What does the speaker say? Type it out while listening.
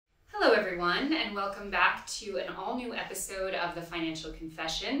everyone, and welcome back to an all-new episode of the Financial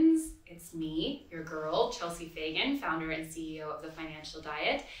Confessions. It's me, your girl, Chelsea Fagan, founder and CEO of The Financial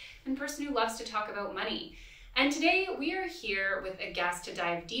Diet, and person who loves to talk about money. And today we are here with a guest to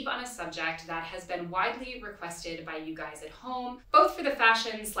dive deep on a subject that has been widely requested by you guys at home, both for the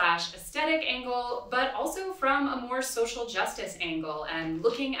fashion/aesthetic angle, but also from a more social justice angle and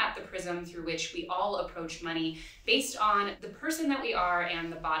looking at the prism through which we all approach money based on the person that we are and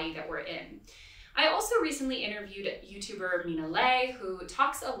the body that we're in. I also recently interviewed YouTuber Mina Lay, who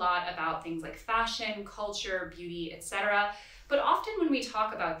talks a lot about things like fashion, culture, beauty, etc. But often when we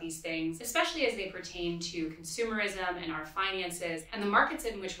talk about these things, especially as they pertain to consumerism and our finances and the markets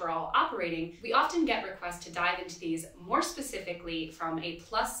in which we're all operating, we often get requests to dive into these more specifically from a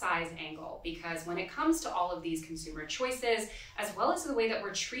plus size angle. Because when it comes to all of these consumer choices, as well as the way that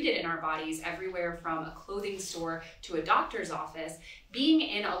we're treated in our bodies everywhere from a clothing store to a doctor's office, being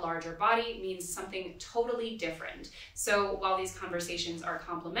in a larger body means something totally different. So while these conversations are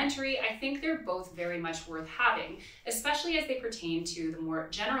complementary, I think they're both very much worth having, especially as they pertain to the more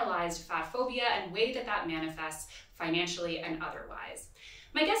generalized fat phobia and way that that manifests financially and otherwise.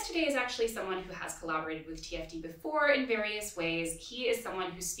 My guest today is actually someone who has collaborated with TFD before in various ways. He is someone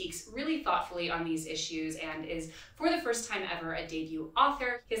who speaks really thoughtfully on these issues and is, for the first time ever, a debut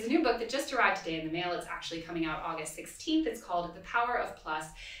author. He has a new book that just arrived today in the mail. It's actually coming out August 16th. It's called The Power of Plus,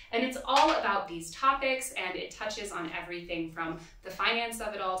 and it's all about these topics, and it touches on everything from the finance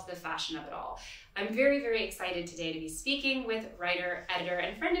of it all to the fashion of it all. I'm very, very excited today to be speaking with writer, editor,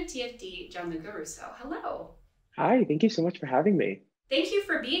 and friend of TFD, Gianluca Russo. Hello. Hi, thank you so much for having me. Thank you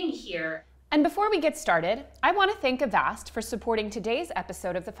for being here. And before we get started, I want to thank Avast for supporting today's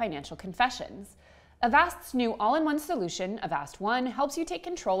episode of the Financial Confessions. Avast's new all-in-one solution, Avast One, helps you take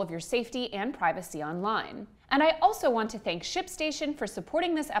control of your safety and privacy online. And I also want to thank ShipStation for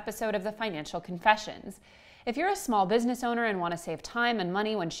supporting this episode of the Financial Confessions. If you're a small business owner and want to save time and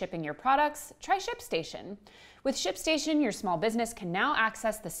money when shipping your products, try ShipStation. With ShipStation, your small business can now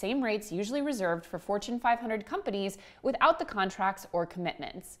access the same rates usually reserved for Fortune 500 companies without the contracts or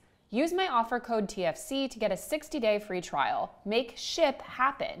commitments. Use my offer code TFC to get a 60-day free trial. Make ship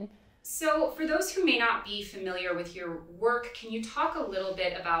happen. So for those who may not be familiar with your work, can you talk a little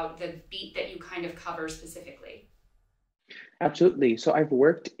bit about the beat that you kind of cover specifically? Absolutely. So I've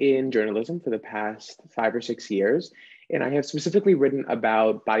worked in journalism for the past 5 or 6 years, and I have specifically written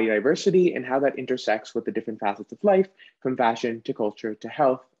about body diversity and how that intersects with the different facets of life, from fashion to culture to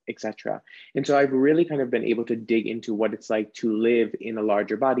health, etc. And so I've really kind of been able to dig into what it's like to live in a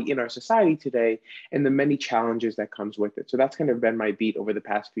larger body in our society today and the many challenges that comes with it. So that's kind of been my beat over the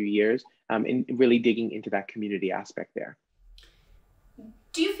past few years, in really digging into that community aspect there.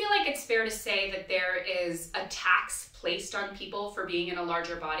 Do you feel like it's fair to say that there is a tax placed on people for being in a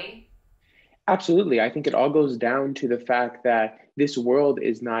larger body? Absolutely. I think it all goes down to the fact that this world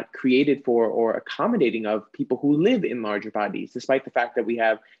is not created for or accommodating of people who live in larger bodies, despite the fact that we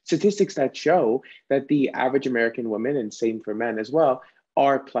have statistics that show that the average American woman, and same for men as well,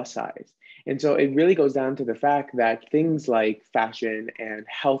 are plus size. And so it really goes down to the fact that things like fashion and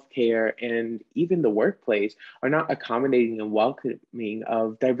healthcare and even the workplace are not accommodating and welcoming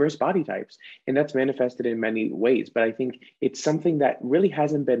of diverse body types. And that's manifested in many ways. But I think it's something that really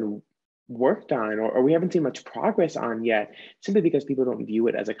hasn't been worked on or we haven't seen much progress on yet, simply because people don't view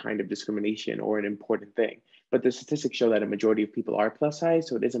it as a kind of discrimination or an important thing. But the statistics show that a majority of people are plus size,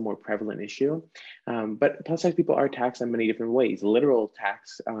 so it is a more prevalent issue. But plus size people are taxed in many different ways. Literal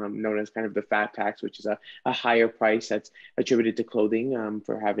tax, known as kind of the fat tax, which is a higher price that's attributed to clothing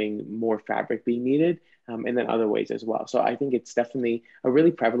for having more fabric being needed, and then other ways as well. So I think it's definitely a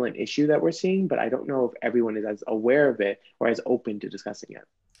really prevalent issue that we're seeing, but I don't know if everyone is as aware of it or as open to discussing it.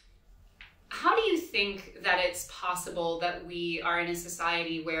 How do you think that it's possible that we are in a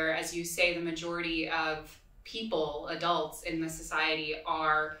society where, as you say, the majority of people, adults in the society,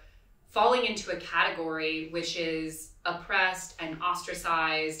 are falling into a category which is oppressed and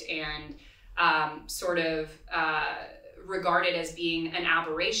ostracized and regarded as being an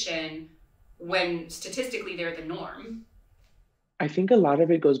aberration when statistically they're the norm? I think a lot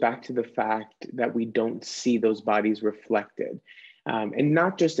of it goes back to the fact that we don't see those bodies reflected. And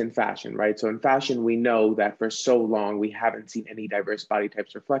not just in fashion, right? So in fashion, we know that for so long, we haven't seen any diverse body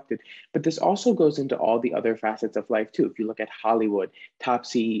types reflected, but this also goes into all the other facets of life too. If you look at Hollywood, top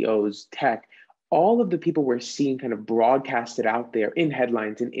CEOs, tech, all of the people we're seeing kind of broadcasted out there in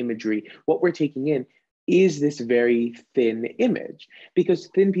headlines and imagery, what we're taking in is this very thin image, because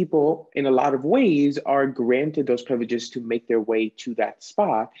thin people in a lot of ways are granted those privileges to make their way to that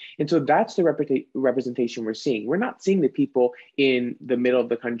spot. And so that's the representation we're seeing. We're not seeing the people in the middle of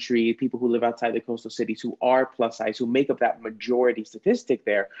the country, people who live outside the coastal cities who are plus size, who make up that majority statistic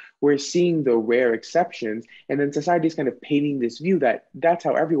there. We're seeing the rare exceptions. And then society is kind of painting this view that that's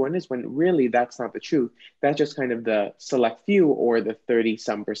how everyone is, when really that's not the truth. That's just kind of the select few, or the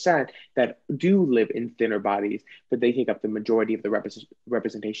 30-some% that do live in thinner bodies, but they take up the majority of the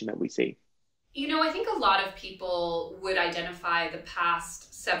representation that we see. You know, I think a lot of people would identify the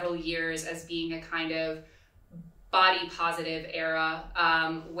past several years as being a kind of body positive era,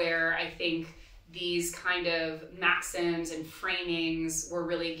 where I think these kind of maxims and framings were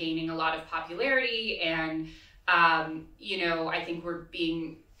really gaining a lot of popularity. And, you know, I think we're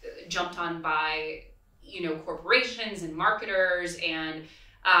being jumped on by, you know, corporations and marketers. And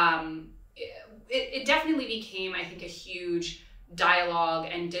it definitely became, I think, a huge dialogue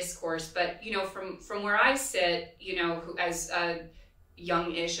and discourse. But, you know, from where I sit, you know, as a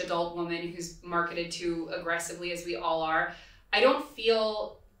young-ish adult woman who's marketed to aggressively, as we all are, I don't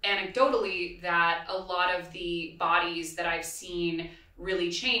feel anecdotally that a lot of the bodies that I've seen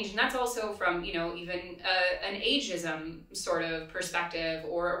really change. And that's also from, you know, even an ageism sort of perspective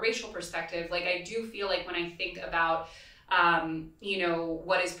or a racial perspective. Like, I do feel like when I think about you know,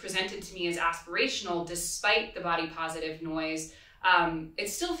 what is presented to me as aspirational, despite the body positive noise, it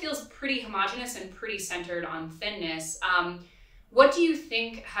still feels pretty homogenous and pretty centered on thinness. What do you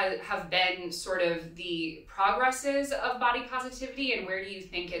think have been sort of the progresses of body positivity, and where do you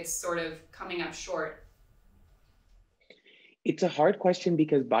think it's sort of coming up short? It's a hard question,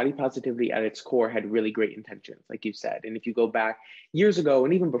 because body positivity at its core had really great intentions, like you said. And if you go back years ago,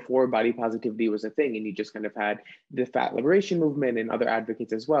 and even before body positivity was a thing, and you just kind of had the fat liberation movement and other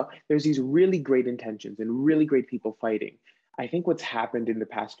advocates as well, there's these really great intentions and really great people fighting. I think what's happened in the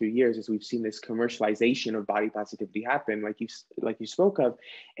past few years is we've seen this commercialization of body positivity happen, like you spoke of,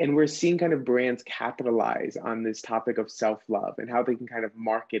 and we're seeing kind of brands capitalize on this topic of self-love and how they can kind of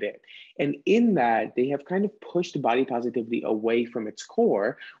market it. And in that, they have kind of pushed body positivity away from its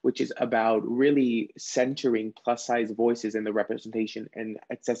core, which is about really centering plus size voices and the representation and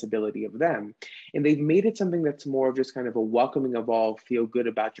accessibility of them. And they've made it something that's more of just kind of a welcoming of all, feel good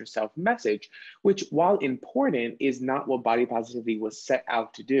about yourself message, which, while important, is not what body positivity was set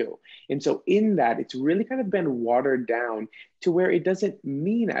out to do. And so in that, it's really kind of been watered down to where it doesn't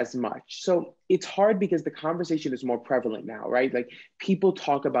mean as much. So it's hard because the conversation is more prevalent now, right? Like, people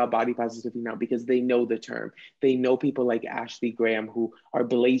talk about body positivity now because they know the term. They know people like Ashley Graham who are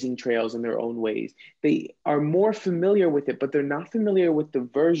blazing trails in their own ways. They are more familiar with it, but they're not familiar with the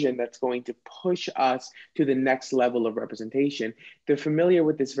version that's going to push us to the next level of representation. They're familiar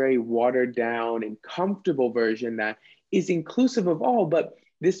with this very watered down and comfortable version that is inclusive of all, but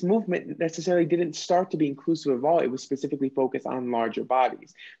this movement necessarily didn't start to be inclusive of all. It was specifically focused on larger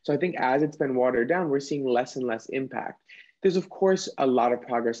bodies. So I think as it's been watered down, we're seeing less and less impact. There's, of course, a lot of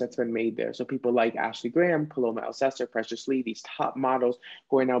progress that's been made there. So people like Ashley Graham, Paloma Alcester, Precious Lee, these top models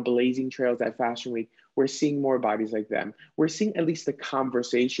who are now blazing trails at Fashion Week, we're seeing more bodies like them. We're seeing at least the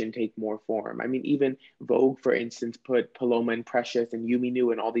conversation take more form. I mean, even Vogue, for instance, put Paloma and Precious and Yumi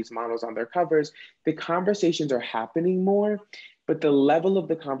Nu and all these models on their covers. The conversations are happening more, but the level of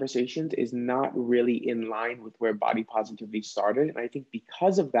the conversations is not really in line with where body positivity started. And I think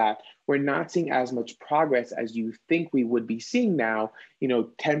because of that, we're not seeing as much progress as you think we would be seeing now,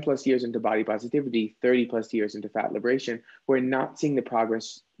 10 plus years into body positivity, 30 plus years into fat liberation. We're not seeing the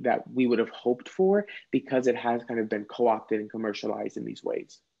progress that we would have hoped for because it has kind of been co-opted and commercialized in these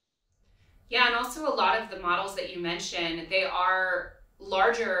ways. Yeah, and also a lot of the models that you mentioned, they are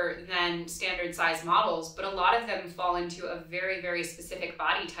larger than standard size models, but a lot of them fall into a very, very specific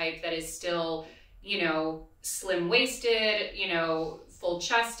body type that is still, slim waisted, full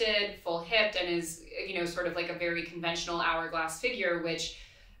chested, full hipped, and is, sort of like a very conventional hourglass figure, which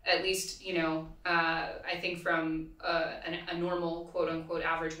at least, I think from a normal quote unquote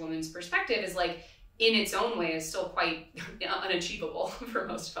average woman's perspective is like in its own way is still quite unachievable for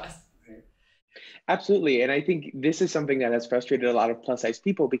most of us. Absolutely. And I think this is something that has frustrated a lot of plus size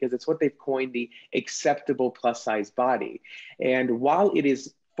people because it's what they've coined the acceptable plus size body. And while it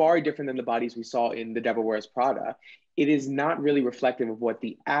is far different than the bodies we saw in The Devil Wears Prada, it is not really reflective of what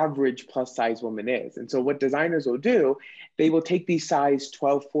the average plus size woman is. And so what designers will do, they will take these size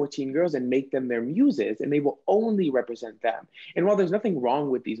 12, 14 girls and make them their muses, and they will only represent them. And while there's nothing wrong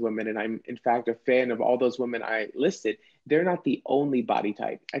with these women, and I'm in fact a fan of all those women I listed, they're not the only body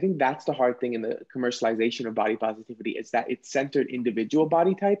type. I think that's the hard thing in the commercialization of body positivity, is that it's centered individual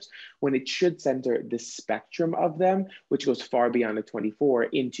body types when it should center the spectrum of them, which goes far beyond a 24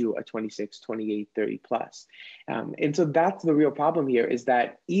 into a 26, 28, 30 plus. And so that's the real problem here, is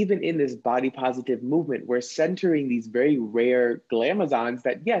that even in this body positive movement, we're centering these very rare glamazons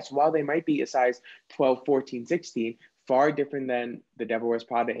that, yes, while they might be a size 12, 14, 16, far different than the Devil Wears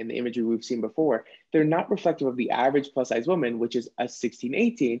Prada and the imagery we've seen before, they're not reflective of the average plus size woman, which is a 16,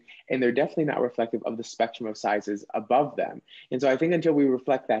 18, and they're definitely not reflective of the spectrum of sizes above them. And so I think until we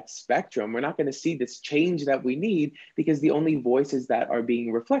reflect that spectrum, we're not going to see this change that we need, because the only voices that are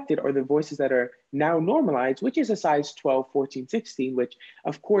being reflected are the voices that are now normalized, which is a size 12, 14, 16, which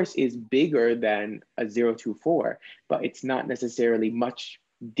of course is bigger than a 0 to 4, but it's not necessarily much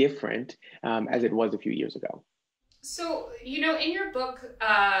different as it was a few years ago. So, you know, in your book,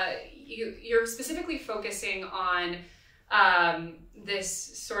 you're specifically focusing on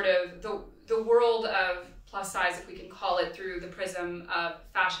this sort of the world of plus size, if we can call it, through the prism of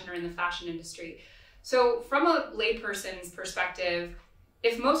fashion or in the fashion industry. So from a layperson's perspective,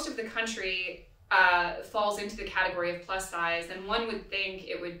 if most of the country falls into the category of plus size, then one would think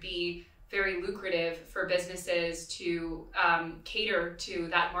it would be very lucrative for businesses to cater to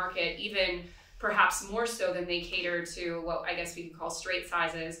that market, even perhaps more so than they cater to what I guess we could call straight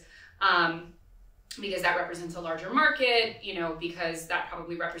sizes, because that represents a larger market, you know, because that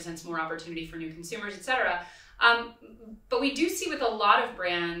probably represents more opportunity for new consumers, etc. But we do see with a lot of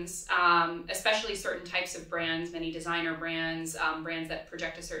brands, especially certain types of brands, many designer brands, brands that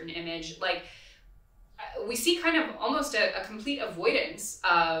project a certain image, like we see kind of almost a complete avoidance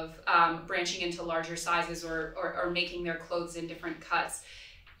of branching into larger sizes or making their clothes in different cuts.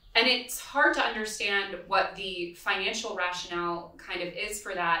 And it's hard to understand what the financial rationale kind of is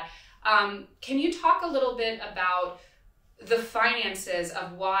for that. Can you talk a little bit about the finances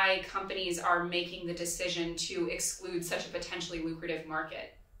of why companies are making the decision to exclude such a potentially lucrative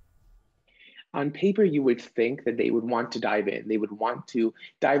market? On paper, you would think that they would want to dive in. They would want to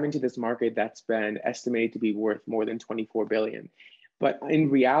dive into this market that's been estimated to be worth more than 24 billion. But in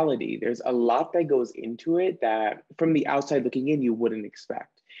reality, there's a lot that goes into it that from the outside looking in, you wouldn't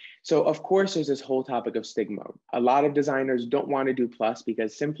expect. So of course, there's this whole topic of stigma. A lot of designers don't want to do plus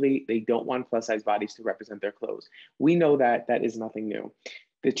because simply they don't want plus size bodies to represent their clothes. We know that that is nothing new.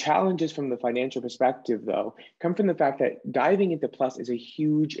 The challenges from the financial perspective, though, come from the fact that diving into plus is a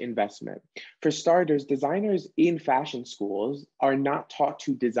huge investment. For starters, designers in fashion schools are not taught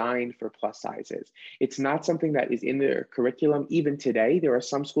to design for plus sizes. It's not something that is in their curriculum even today. There are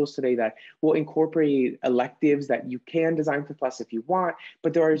some schools today that will incorporate electives that you can design for plus if you want,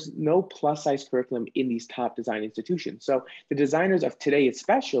 but there is no plus size curriculum in these top design institutions. So the designers of today,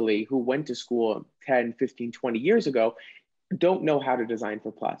 especially who went to school 10, 15, 20 years ago, don't know how to design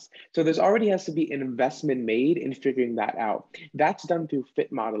for plus. So there's already has to be an investment made in figuring that out. That's done through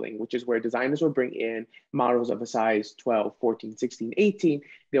fit modeling, which is where designers will bring in models of a size 12, 14, 16, 18.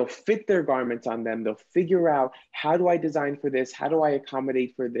 They'll fit their garments on them. They'll figure out, how do I design for this? How do I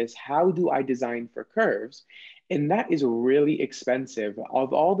accommodate for this? How do I design for curves? And that is really expensive.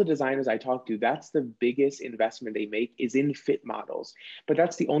 Of all the designers I talk to, that's the biggest investment they make is in fit models. But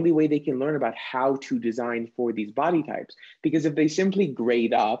that's the only way they can learn about how to design for these body types. Because if they simply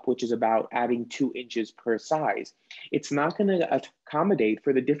grade up, which is about adding 2 inches per size, it's not going to accommodate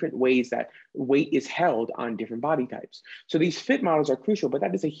for the different ways that weight is held on different body types. So these fit models are crucial, but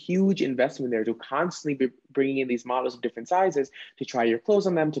that is a huge investment there to constantly be bringing in these models of different sizes to try your clothes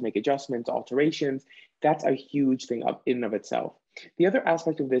on them, to make adjustments, alterations. That's a huge thing in and of itself. The other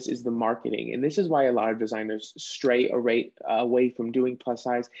aspect of this is the marketing. And this is why a lot of designers stray away from doing plus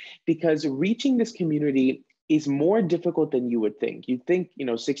size, because reaching this community is more difficult than you would think. You'd think,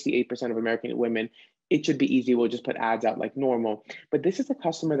 68% of American women, it should be easy. We'll just put ads out like normal. But this is a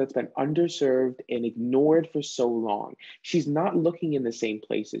customer that's been underserved and ignored for so long. She's not looking in the same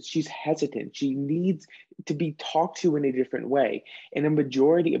places. She's hesitant. She needs to be talked to in a different way. And a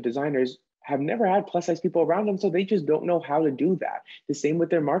majority of designers have never had plus size people around them, so they just don't know how to do that. The same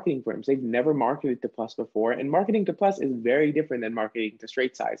with their marketing firms. They've never marketed to plus before, and marketing to plus is very different than marketing to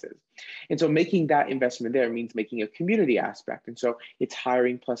straight sizes. And so making that investment there means making a community aspect. And so it's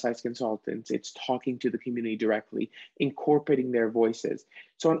hiring plus size consultants, it's talking to the community directly, incorporating their voices.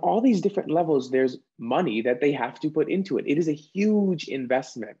 So on all these different levels, there's money that they have to put into it. It is a huge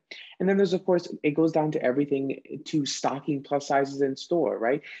investment. And then there's, of course, it goes down to everything to stocking plus sizes in store,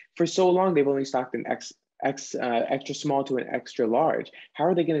 right? For so long, they've only stocked an extra small to an extra large. How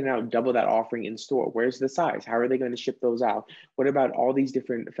are they going to now double that offering in store? Where's the size? How are they going to ship those out? What about all these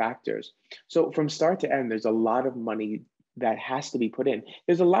different factors? So from start to end, there's a lot of money that has to be put in.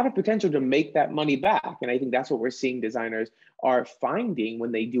 There's a lot of potential to make that money back. And I think that's what we're seeing designers are finding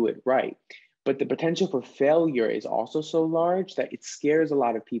when they do it right. But the potential for failure is also so large that it scares a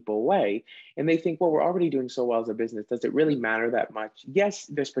lot of people away. And they think, well, we're already doing so well as a business. Does it really matter that much? Yes,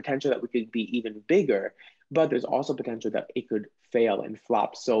 there's potential that we could be even bigger, but there's also potential that it could fail and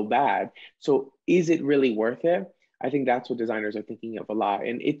flop so bad. So is it really worth it? I think that's what designers are thinking of a lot.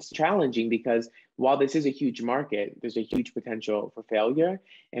 And it's challenging because while this is a huge market, there's a huge potential for failure.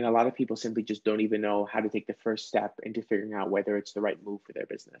 And a lot of people simply just don't even know how to take the first step into figuring out whether it's the right move for their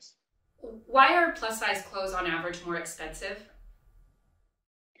business. Why are plus size clothes on average more expensive?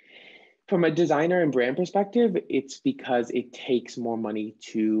 From a designer and brand perspective, it's because it takes more money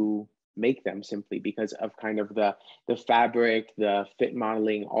to make them, simply because of kind of the fabric, the fit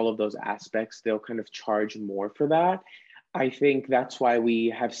modeling, all of those aspects. They'll kind of charge more for that. I think that's why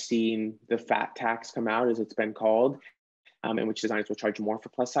we have seen the fat tax come out, as it's been called, in which designers will charge more for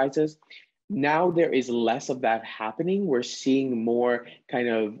plus sizes. Now there is less of that happening. We're seeing more kind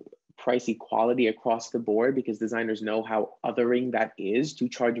of price equality across the board because designers know how othering that is to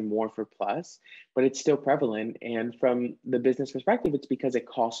charge more for plus, but it's still prevalent. And from the business perspective, it's because it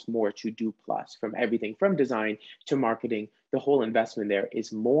costs more to do plus. From everything from design to marketing, the whole investment there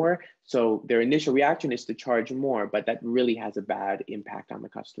is more. So their initial reaction is to charge more, but that really has a bad impact on the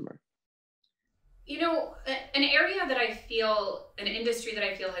customer. You know, an area that I feel, an industry that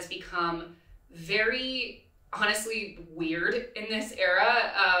I feel has become very honestly weird in this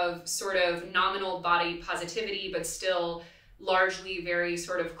era of sort of nominal body positivity, but still largely very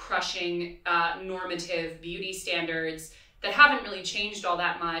sort of crushing normative beauty standards that haven't really changed all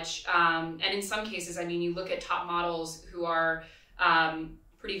that much. And in some cases, I mean, you look at top models who are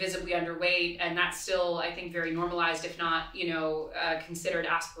pretty visibly underweight, and that's still, I think, very normalized, if not, considered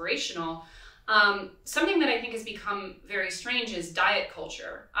aspirational. Something that I think has become very strange is diet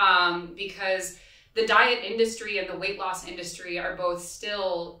culture, because the diet industry and the weight loss industry are both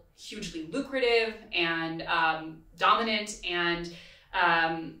still hugely lucrative and dominant, and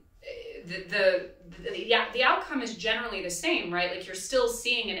the outcome is generally the same, right? Like, you're still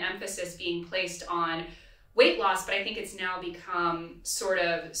seeing an emphasis being placed on weight loss, but I think it's now become sort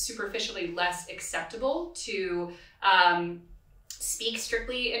of superficially less acceptable to speak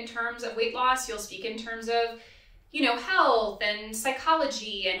strictly in terms of weight loss. You'll speak in terms of health and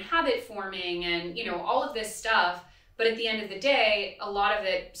psychology and habit forming and, all of this stuff. But at the end of the day, a lot of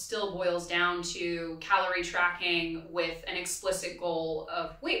it still boils down to calorie tracking with an explicit goal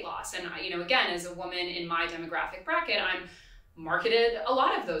of weight loss. And, again, as a woman in my demographic bracket, I'm marketed a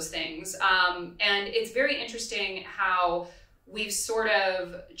lot of those things. And it's very interesting how we've sort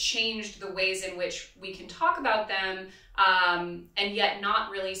of changed the ways in which we can talk about them, and yet not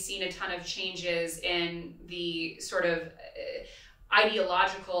really seen a ton of changes in the sort of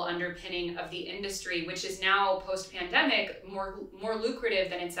ideological underpinning of the industry, which is now post-pandemic more lucrative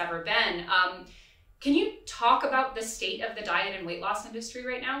than it's ever been. Can you talk about the state of the diet and weight loss industry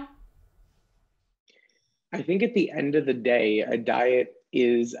right now? I think at the end of the day, a diet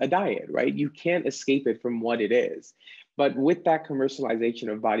is a diet, right? You can't escape it from what it is. But with that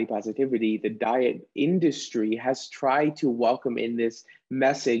commercialization of body positivity, the diet industry has tried to welcome in this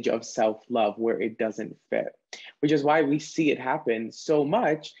message of self-love where it doesn't fit, which is why we see it happen so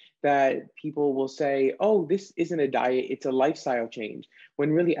much that people will say, oh, this isn't a diet, it's a lifestyle change.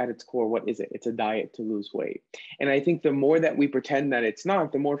 When really at its core, what is it? It's a diet to lose weight. And I think the more that we pretend that it's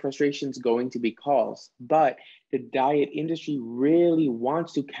not, the more frustration is going to be caused. But the diet industry really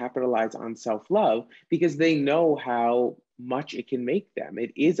wants to capitalize on self-love because they know how much it can make them.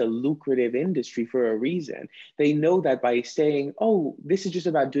 It is a lucrative industry for a reason. They know that by saying, oh, this is just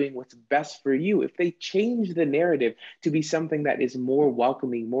about doing what's best for you, if they change the narrative to be something that is more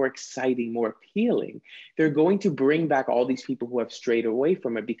welcoming, more exciting, more appealing, they're going to bring back all these people who have strayed away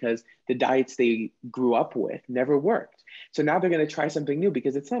from it because the diets they grew up with never worked. So now they're going to try something new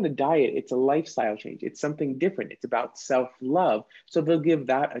because it's not a diet, it's a lifestyle change. It's something different. It's about self-love. So they'll give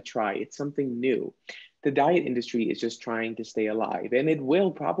that a try. It's something new. The diet industry is just trying to stay alive, and it will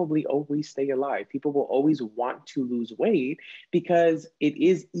probably always stay alive. People will always want to lose weight because it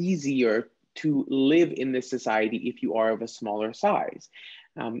is easier to live in this society if you are of a smaller size.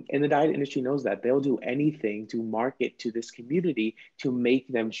 And the diet industry knows that. They'll do anything to market to this community to make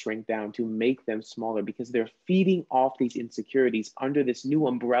them shrink down, to make them smaller, because they're feeding off these insecurities under this new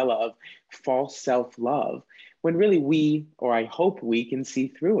umbrella of false self-love, when really we, or I hope we, can see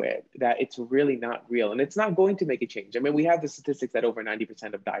through it, that it's really not real. And it's not going to make a change. I mean, we have the statistics that over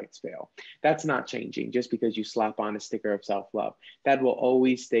 90% of diets fail. That's not changing just because you slap on a sticker of self-love. That will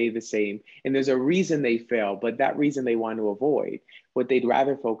always stay the same. And there's a reason they fail, but that reason they want to avoid. What they'd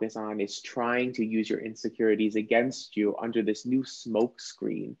rather focus on is trying to use your insecurities against you under this new smoke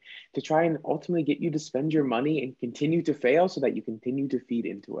screen to try and ultimately get you to spend your money and continue to fail so that you continue to feed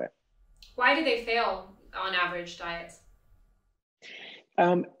into it. Why do they fail on average diets?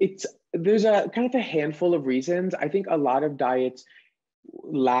 There's a kind of a handful of reasons. I think a lot of diets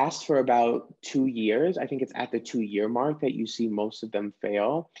last for about 2 years. I think it's at the 2-year mark that you see most of them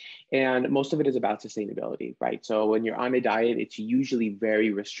fail. And most of it is about sustainability, right? So when you're on a diet, it's usually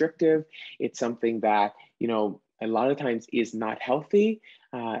very restrictive. It's something that, a lot of times is not healthy,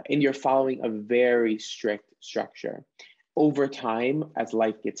 and you're following a very strict structure. Over time, as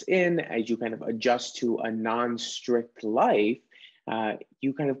life gets in, as you kind of adjust to a non-strict life,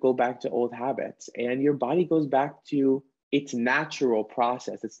 you kind of go back to old habits, and your body goes back to its natural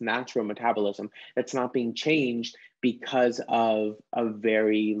process, its natural metabolism that's not being changed because of a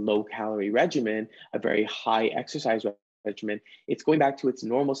very low calorie regimen, a very high exercise regimen. It's going back to its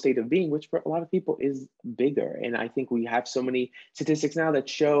normal state of being, which for a lot of people is bigger. And I think we have so many statistics now that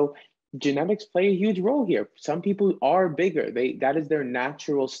show genetics play a huge role here. Some people are bigger. That is their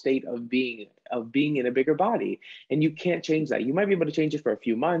natural state of being in a bigger body. And you can't change that. You might be able to change it for a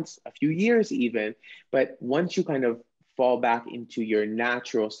few months, a few years even, but once you kind of fall back into your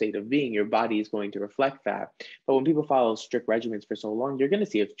natural state of being, your body is going to reflect that. But when people follow strict regimens for so long, you're going to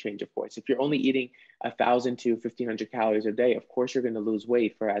see a change, of course. If you're only eating 1,000 to 1,500 calories a day, of course, you're going to lose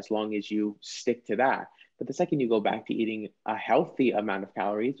weight for as long as you stick to that. But the second you go back to eating a healthy amount of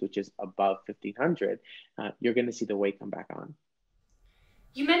calories, which is above 1,500, you're going to see the weight come back on.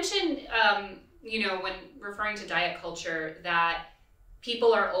 You mentioned, when referring to diet culture, that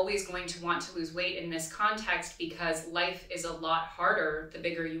people are always going to want to lose weight in this context because life is a lot harder the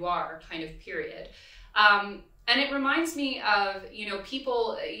bigger you are, kind of period. And it reminds me of,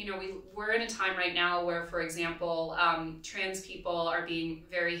 people, we're in a time right now where, for example, trans people are being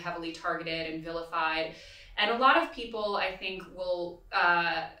very heavily targeted and vilified. And a lot of people, I think, will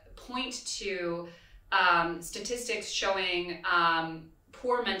point to statistics showing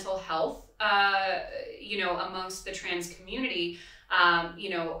poor mental health, amongst the trans community.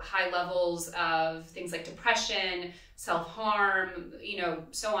 High levels of things like depression, self-harm,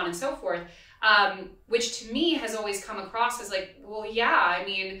 so on and so forth, which to me has always come across as like, well, yeah, I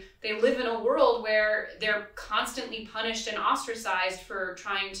mean, they live in a world where they're constantly punished and ostracized for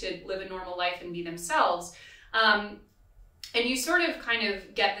trying to live a normal life and be themselves. And you sort of kind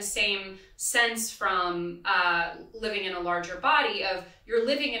of get the same sense from living in a larger body of you're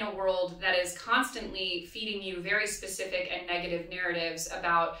living in a world that is constantly feeding you very specific and negative narratives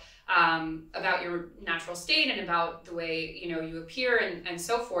about your natural state and about the way, you appear and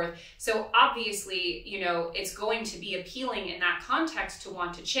so forth. So obviously, it's going to be appealing in that context to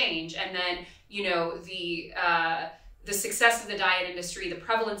want to change. And then, the success of the diet industry, the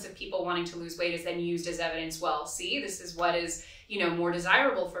prevalence of people wanting to lose weight is then used as evidence. Well, see, this is what is, more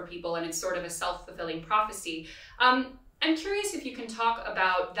desirable for people, and it's sort of a self-fulfilling prophecy. I'm curious if you can talk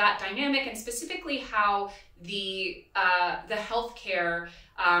about that dynamic and specifically how the healthcare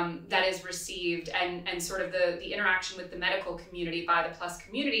that is received and sort of the interaction with the medical community by the plus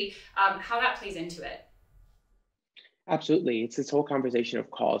community, how that plays into it. Absolutely. It's this whole conversation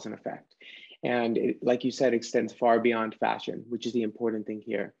of cause and effect. And it, like you said, extends far beyond fashion, which is the important thing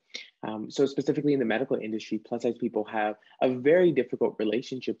here. So specifically in the medical industry, plus size people have a very difficult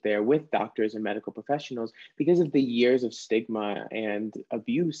relationship there with doctors and medical professionals because of the years of stigma and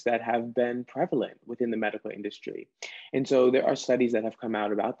abuse that have been prevalent within the medical industry. And so there are studies that have come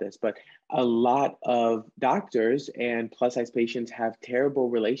out about this, but a lot of doctors and plus size patients have terrible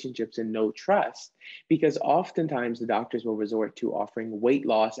relationships and no trust because oftentimes the doctors will resort to offering weight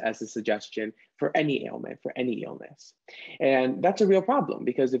loss as a suggestion for any ailment, for any illness. And that's a real problem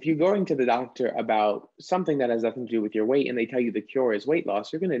because if you're going to the doctor about something that has nothing to do with your weight and they tell you the cure is weight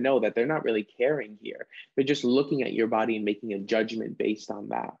loss, you're going to know that they're not really caring here. They're just looking at your body and making a judgment based on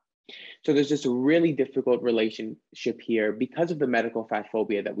that. So there's just a really difficult relationship here because of the medical fat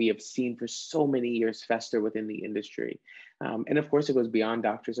phobia that we have seen for so many years fester within the industry. And of course, it goes beyond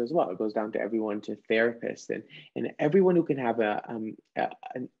doctors as well. It goes down to everyone, to therapists and everyone who can have an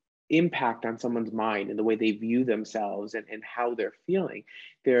impact on someone's mind and the way they view themselves and how they're feeling.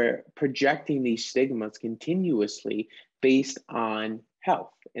 They're projecting these stigmas continuously based on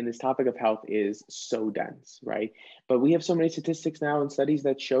health. And this topic of health is so dense, right? But we have so many statistics now and studies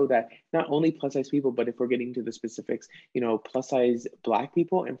that show that not only plus size people, but if we're getting to the specifics, plus size Black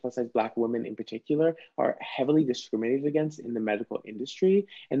people and plus size Black women in particular are heavily discriminated against in the medical industry.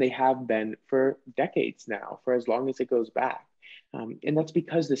 And they have been for decades now, for as long as it goes back. And that's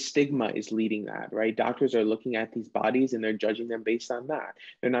because the stigma is leading that, right? Doctors are looking at these bodies and they're judging them based on that.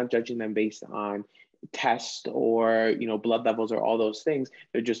 They're not judging them based on test or blood levels or all those things.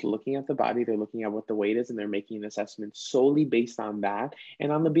 They're just looking at the body, they're looking at what the weight is, and they're making an assessment solely based on that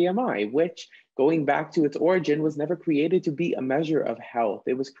and on the BMI, which, going back to its origin, was never created to be a measure of health.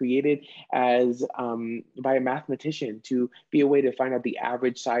 It was created as by a mathematician to be a way to find out the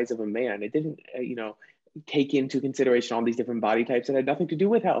average size of a man. It didn't take into consideration all these different body types that had nothing to do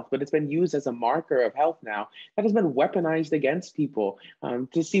with health, but it's been used as a marker of health now that has been weaponized against people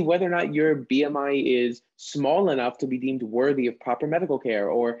to see whether or not your BMI is small enough to be deemed worthy of proper medical care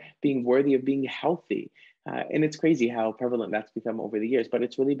or being worthy of being healthy. And it's crazy how prevalent that's become over the years, but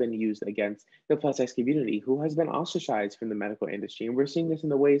it's really been used against the plus size community who has been ostracized from the medical industry. And we're seeing this in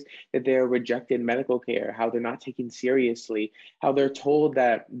the ways that they're rejected medical care, how they're not taken seriously, how they're told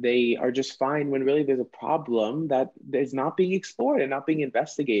that they are just fine when really there's a problem that is not being explored and not being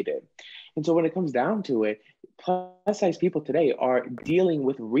investigated. And so when it comes down to it, plus size people today are dealing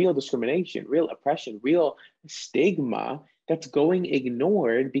with real discrimination, real oppression, real stigma that's going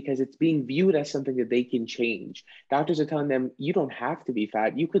ignored because it's being viewed as something that they can change. Doctors are telling them, you don't have to be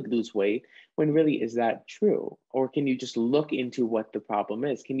fat, you could lose weight, when really, is that true? Or can you just look into what the problem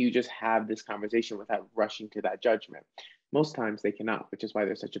is? Can you just have this conversation without rushing to that judgment? Most times they cannot, which is why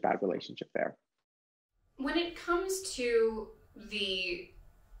there's such a bad relationship there. When it comes to the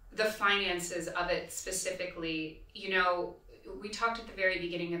finances of it specifically, we talked at the very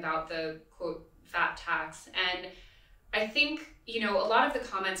beginning about the quote fat tax, and I think, a lot of the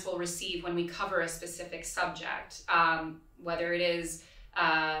comments we'll receive when we cover a specific subject, whether it is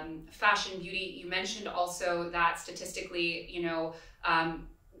fashion, beauty. You mentioned also that statistically,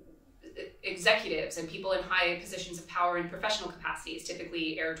 executives and people in high positions of power and professional capacities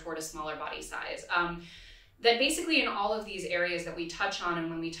typically err toward a smaller body size. That basically in all of these areas that we touch on, and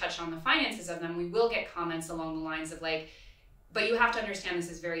when we touch on the finances of them, we will get comments along the lines of like, but you have to understand this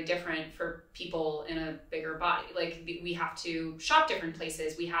is very different for people in a bigger body. Like, we have to shop different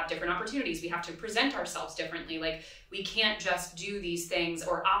places. We have different opportunities. We have to present ourselves differently. Like, we can't just do these things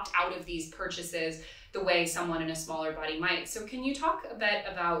or opt out of these purchases the way someone in a smaller body might. So can you talk a bit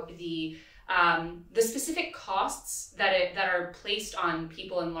about the specific costs that are placed on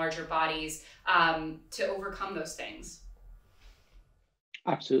people in larger bodies to overcome those things?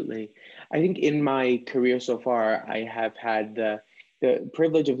 Absolutely. I think in my career so far, I have had the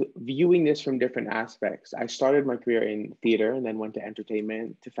privilege of viewing this from different aspects. I started my career in theater and then went to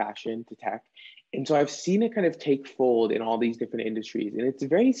entertainment, to fashion, to tech. And so I've seen it kind of take fold in all these different industries, and it's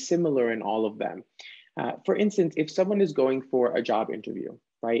very similar in all of them. For instance, if someone is going for a job interview,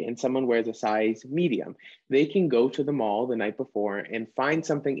 right, and someone wears a size medium, they can go to the mall the night before and find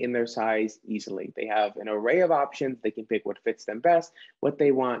something in their size easily. They have an array of options. They can pick what fits them best, what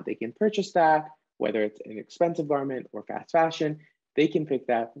they want. They can purchase that, whether it's an expensive garment or fast fashion, they can pick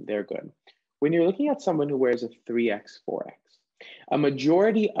that, they're good. When you're looking at someone who wears a 3X, 4X, a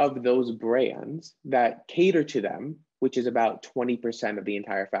majority of those brands that cater to them, which is about 20% of the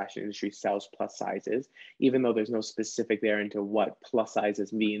entire fashion industry, sells plus sizes, even though there's no specific there into what plus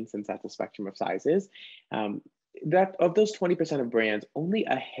sizes mean, since that's a spectrum of sizes. That of those 20% of brands, only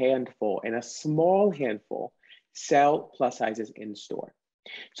a handful, and a small handful, sell plus sizes in store.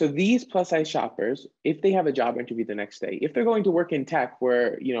 So these plus size shoppers, if they have a job interview the next day, if they're going to work in tech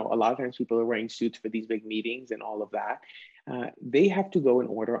where, a lot of times people are wearing suits for these big meetings and all of that, they have to go and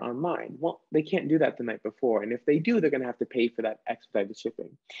order online. Well, they can't do that the night before. And if they do, they're going to have to pay for that expedited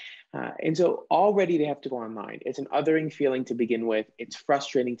shipping. And so already they have to go online. It's an othering feeling to begin with. It's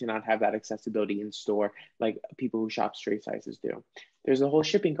frustrating to not have that accessibility in store like people who shop straight sizes do. There's a whole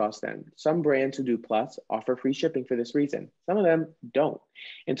shipping cost then. Some brands who do plus offer free shipping for this reason. Some of them don't.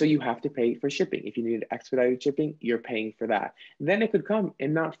 And so you have to pay for shipping. If you need expedited shipping, you're paying for that. Then it could come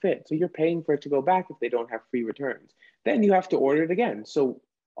and not fit. So you're paying for it to go back if they don't have free returns. Then you have to order it again. So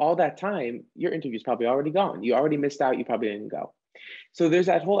all that time, your interview's probably already gone. You already missed out. You probably didn't go. So there's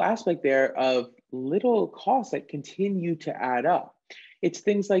that whole aspect there of little costs that continue to add up. It's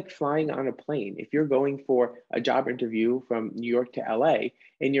things like flying on a plane. If you're going for a job interview from New York to LA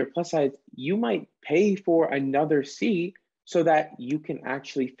and you're plus size, you might pay for another seat so that you can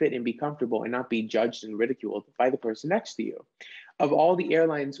actually fit and be comfortable and not be judged and ridiculed by the person next to you. Of all the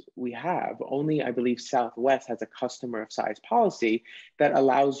airlines we have, only I believe Southwest has a customer of size policy that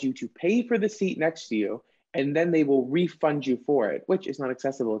allows you to pay for the seat next to you, and then they will refund you for it, which is not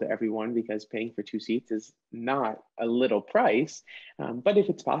accessible to everyone because paying for 2 seats is not a little price. But if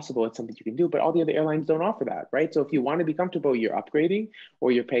it's possible, it's something you can do. But all the other airlines don't offer that, right? So if you want to be comfortable, you're upgrading,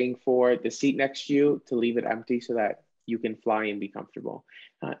 or you're paying for the seat next to you to leave it empty so that you can fly and be comfortable.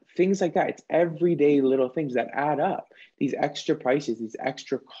 Things like that. It's everyday little things that add up. These extra prices, these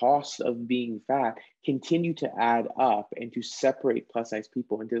extra costs of being fat continue to add up and to separate plus size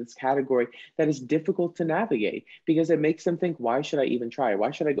people into this category that is difficult to navigate because it makes them think, why should I even try?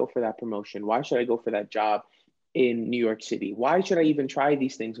 Why should I go for that promotion? Why should I go for that job in New York City? Why should I even try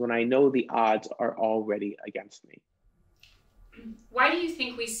these things when I know the odds are already against me? Why do you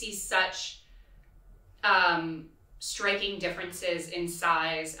think we see such striking differences in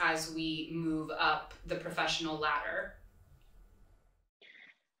size as we move up the professional ladder?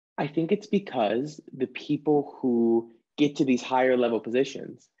 I think it's because the people who get to these higher level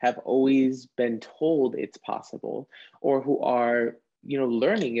positions have always been told it's possible, or who are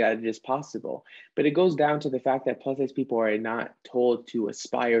learning that it is possible. But it goes down to the fact that plus size people are not told to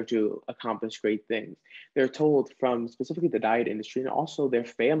aspire to accomplish great things. They're told from specifically the diet industry and also their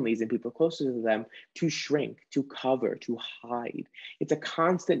families and people closer to them to shrink, to cover, to hide. It's a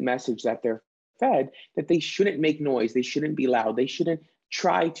constant message that they're fed that they shouldn't make noise, they shouldn't be loud, they shouldn't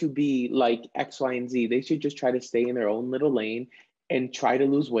try to be like X, Y, and Z. They should just try to stay in their own little lane and try to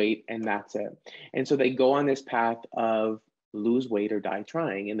lose weight, and that's it. And so they go on this path of lose weight or die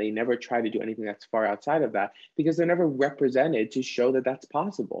trying, and they never try to do anything that's far outside of that because they're never represented to show that that's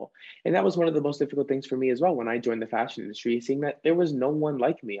possible. And that was one of the most difficult things for me as well when I joined the fashion industry, seeing that there was no one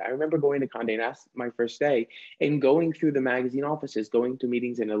like me. I remember going to Condé Nast my first day and going through the magazine offices, going to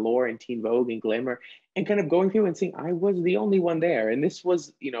meetings in Allure and Teen Vogue and Glamour, and kind of going through and seeing I was the only one there. And this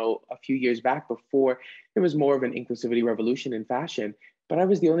was, a few years back before there was more of an inclusivity revolution in fashion. But I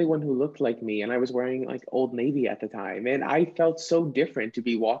was the only one who looked like me, and I was wearing like Old Navy at the time. And I felt so different to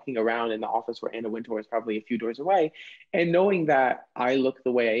be walking around in the office where Anna Wintour was probably a few doors away and knowing that I look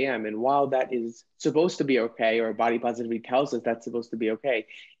the way I am. And while that is supposed to be okay, or body positivity tells us that's supposed to be okay,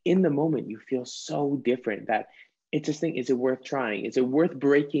 in the moment you feel so different that it's this thing, is it worth trying? Is it worth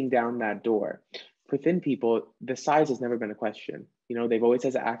breaking down that door? For thin people, the size has never been a question. They've always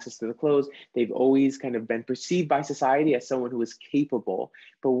had access to the clothes. They've always kind of been perceived by society as someone who is capable.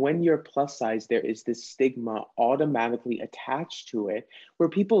 But when you're plus size, there is this stigma automatically attached to it where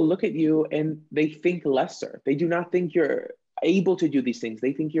people look at you and they think lesser. They do not think you're able to do these things.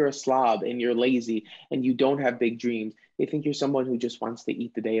 They think you're a slob and you're lazy and you don't have big dreams. They think you're someone who just wants to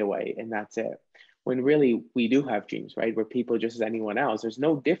eat the day away and that's it. When really we do have dreams, right? We're people just as anyone else. There's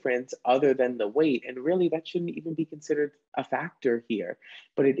no difference other than the weight. And really that shouldn't even be considered a factor here.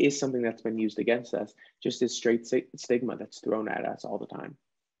 But it is something that's been used against us, just this straight stigma that's thrown at us all the time.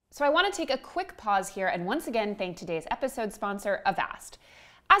 So I want to take a quick pause here and once again thank today's episode sponsor, Avast.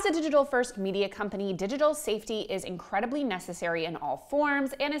 As a digital-first media company, digital safety is incredibly necessary in all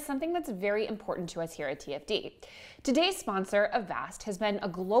forms and is something that's very important to us here at TFD. Today's sponsor, Avast, has been a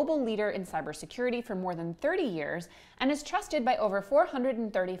global leader in cybersecurity for more than 30 years and is trusted by over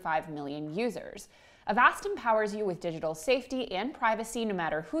 435 million users. Avast empowers you with digital safety and privacy no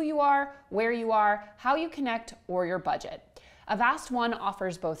matter who you are, where you are, how you connect, or your budget. Avast One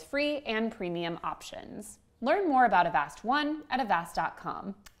offers both free and premium options. Learn more about Avast One at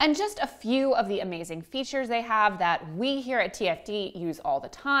avast.com. And just a few of the amazing features they have that we here at TFD use all the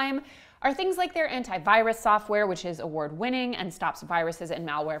time are things like their antivirus software, which is award-winning and stops viruses and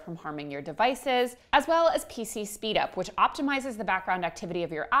malware from harming your devices, as well as PC SpeedUp, which optimizes the background activity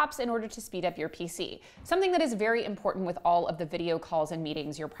of your apps in order to speed up your PC, something that is very important with all of the video calls and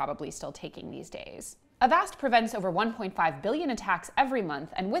meetings you're probably still taking these days. Avast prevents over 1.5 billion attacks every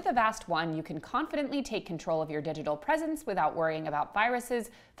month, and with Avast One, you can confidently take control of your digital presence without worrying about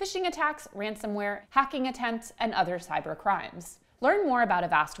viruses, phishing attacks, ransomware, hacking attempts, and other cyber crimes. Learn more about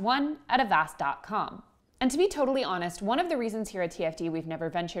Avast One at avast.com. And to be totally honest, one of the reasons here at TFD we've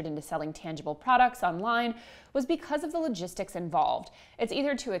never ventured into selling tangible products online was because of the logistics involved. It's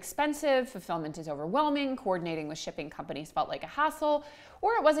either too expensive, fulfillment is overwhelming, coordinating with shipping companies felt like a hassle,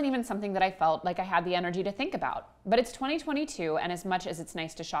 or it wasn't even something that I felt like I had the energy to think about. But it's 2022, and as much as it's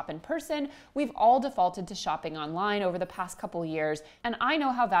nice to shop in person, we've all defaulted to shopping online over the past couple years, and I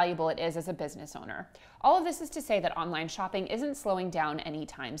know how valuable it is as a business owner. All of this is to say that online shopping isn't slowing down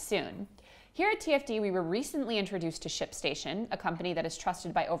anytime soon. Here at TFD, we were recently introduced to ShipStation, a company that is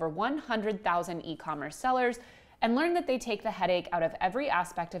trusted by over 100,000 e-commerce sellers, and learn that they take the headache out of every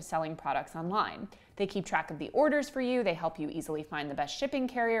aspect of selling products online. They keep track of the orders for you, they help you easily find the best shipping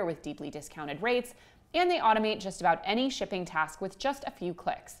carrier with deeply discounted rates, and they automate just about any shipping task with just a few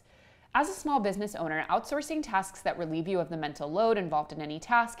clicks. As a small business owner, outsourcing tasks that relieve you of the mental load involved in any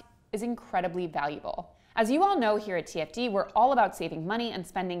task is incredibly valuable. As you all know, here at TFD, we're all about saving money and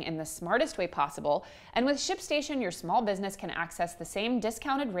spending in the smartest way possible. And with ShipStation, your small business can access the same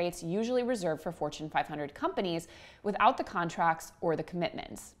discounted rates usually reserved for Fortune 500 companies without the contracts or the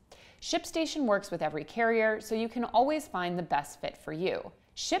commitments. ShipStation works with every carrier, so you can always find the best fit for you.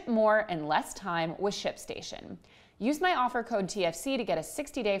 Ship more in less time with ShipStation. Use my offer code TFC to get a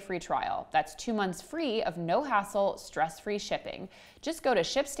 60-day free trial. That's 2 months free of no-hassle, stress-free shipping. Just go to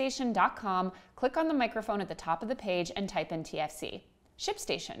ShipStation.com, click on the microphone at the top of the page, and type in TFC.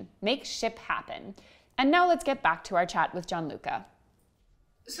 ShipStation. Make ship happen. And now let's get back to our chat with Gianluca.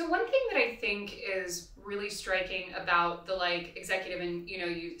 So one thing that I think is really striking about the executive, and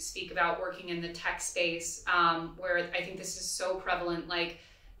you speak about working in the tech space, where I think this is so prevalent,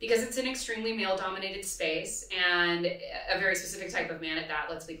 because it's an extremely male-dominated space and a very specific type of man at that,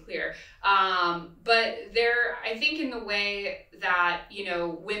 let's be clear. But I think in the way that,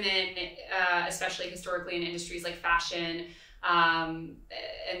 women, especially historically in industries like fashion and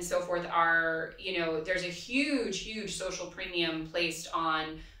so forth are, there's a huge, huge social premium placed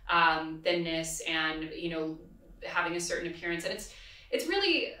on thinness and, having a certain appearance. And it's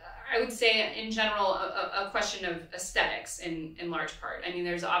really, I would say in general, a question of aesthetics in large part. I mean,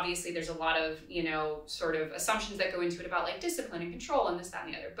 there's a lot of, sort of assumptions that go into it about discipline and control and this, that,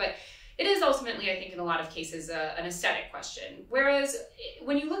 and the other. But it is ultimately, I think in a lot of cases, an aesthetic question. Whereas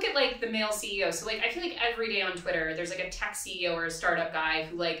when you look at the male CEO, so I feel like every day on Twitter, there's a tech CEO or a startup guy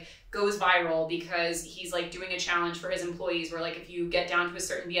who goes viral because he's doing a challenge for his employees where if you get down to a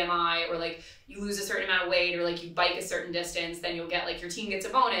certain BMI or you lose a certain amount of weight or you bike a certain distance, then you'll get your team gets a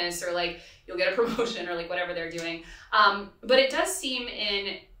bonus or you'll get a promotion or whatever they're doing. But it does seem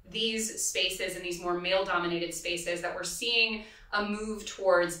in these spaces, in these more male-dominated spaces, that we're seeing a move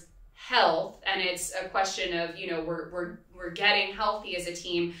towards health, and it's a question of we're getting healthy as a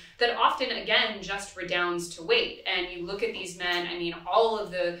team that often again just redounds to weight. And you look at these men, I mean, all of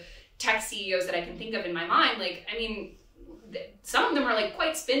the tech CEOs that I can think of in my mind, some of them are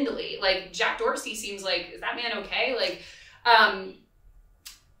quite spindly. Jack Dorsey seems is that man okay?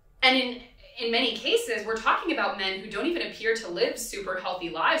 And in many cases, we're talking about men who don't even appear to live super healthy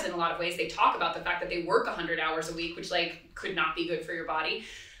lives in a lot of ways. They talk about the fact that they work 100 hours a week, which could not be good for your body.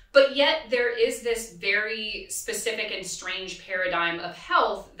 But yet there is this very specific and strange paradigm of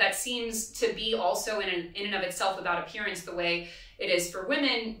health that seems to be also in and of itself about appearance the way it is for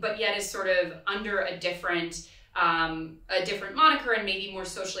women, but yet is sort of under a different moniker and maybe more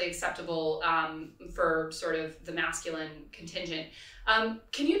socially acceptable for sort of the masculine contingent.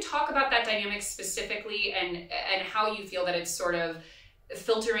 Can you talk about that dynamic specifically and how you feel that it's sort of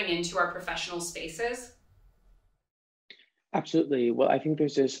filtering into our professional spaces? Absolutely. Well, I think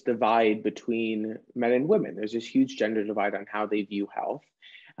there's this divide between men and women. There's this huge gender divide on how they view health,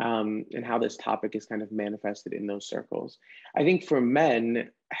 and how this topic is kind of manifested in those circles. I think for men,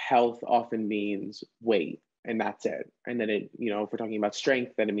 health often means weight, and that's it. And then if we're talking about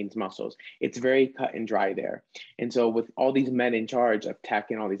strength, then it means muscles. It's very cut and dry there. And so with all these men in charge of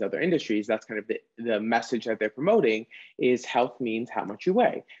tech and all these other industries, that's kind of the message that they're promoting is health means how much you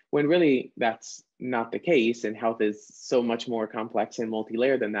weigh, when really that's not the case. And health is so much more complex and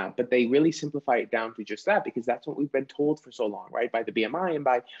multi-layered than that. But they really simplify it down to just that, because that's what we've been told for so long, right? By the BMI and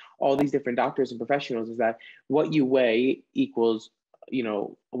by all these different doctors and professionals, is that what you weigh equals,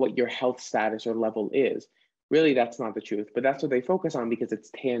 what your health status or level is. Really, that's not the truth, but that's what they focus on because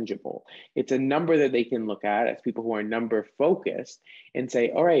it's tangible. It's a number that they can look at as people who are number focused and say,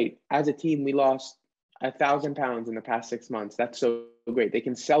 all right, as a team, we lost 1,000 pounds in the past 6 months. That's so great. They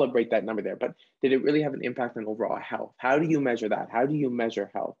can celebrate that number there, but did it really have an impact on overall health? How do you measure that? How do you measure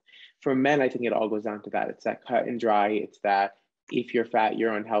health? For men, I think it all goes down to that. It's that cut and dry. It's that if you're fat,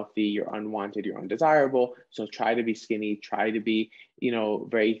 you're unhealthy, you're unwanted, you're undesirable. So try to be skinny, try to be,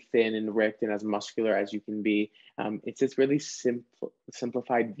 very thin and ripped and as muscular as you can be. It's this really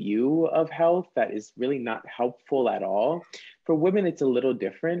simplified view of health that is really not helpful at all. For women, it's a little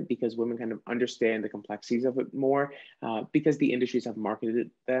different because women kind of understand the complexities of it more because the industries have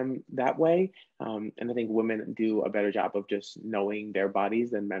marketed them that way. And I think women do a better job of just knowing their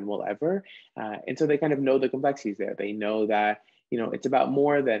bodies than men will ever. And so they kind of know the complexities there. They know that it's about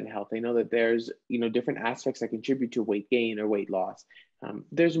more than health. They know that there's, different aspects that contribute to weight gain or weight loss.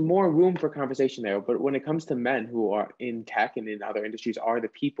 there's more room for conversation there. But when it comes to men who are in tech and in other industries are the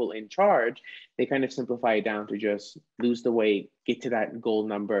people in charge, they kind of simplify it down to just lose the weight, get to that goal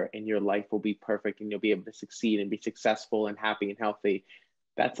number, and your life will be perfect and you'll be able to succeed and be successful and happy and healthy.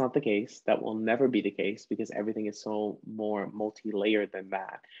 That's not the case. That will never be the case because everything is so more multi-layered than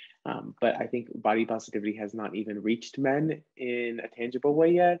that. But I think body positivity has not even reached men in a tangible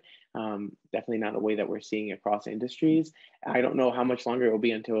way yet. Definitely not a way that we're seeing across industries. I don't know how much longer it will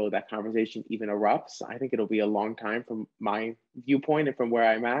be until that conversation even erupts. I think it'll be a long time from my viewpoint and from where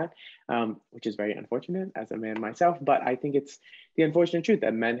I'm at, which is very unfortunate as a man myself. But I think it's the unfortunate truth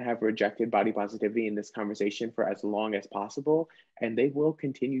that men have rejected body positivity in this conversation for as long as possible, and they will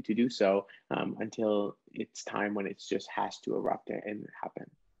continue to do so until it's time when it just has to erupt and happen.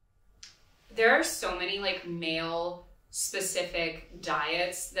 There are so many like male specific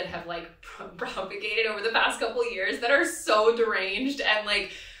diets that have like propagated over the past couple of years that are so deranged, and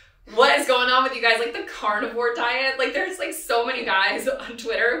like what is going on with you guys? Like the carnivore diet, like there's like so many guys on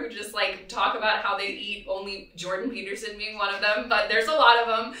Twitter who just like talk about how they eat only, Jordan Peterson being one of them, but there's a lot of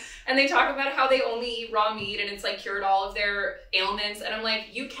them, and they talk about how they only eat raw meat and it's like cured all of their ailments. And I'm like,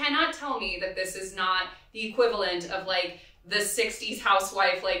 you cannot tell me that this is not the equivalent of like the 60s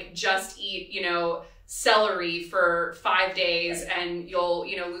housewife, like just eat, you know, celery for 5 days and you'll,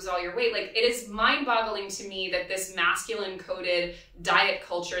 you know, lose all your weight. Like it is mind-boggling to me that this masculine coded diet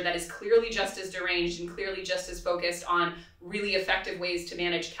culture that is clearly just as deranged and clearly just as focused on really effective ways to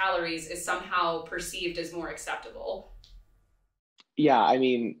manage calories is somehow perceived as more acceptable. Yeah, I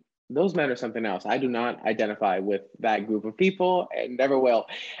mean, those men are something else. I do not identify with that group of people and never will.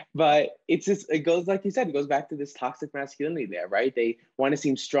 But it's just, it goes, like you said, it goes back to this toxic masculinity there, right? They want to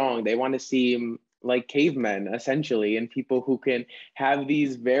seem strong. They want to seem like cavemen, essentially, and people who can have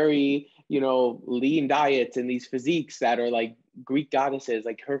these very, you know, lean diets and these physiques that are like Greek goddesses,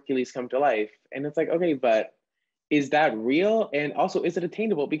 like Hercules come to life. And it's like, okay, but is that real? And also, is it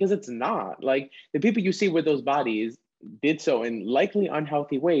attainable? Because it's not. Like the people you see with those bodies did so in likely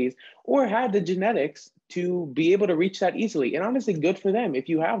unhealthy ways or had the genetics to be able to reach that easily. And honestly, good for them if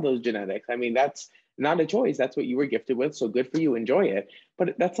you have those genetics. I mean, that's not a choice. That's what you were gifted with. So good for you. Enjoy it.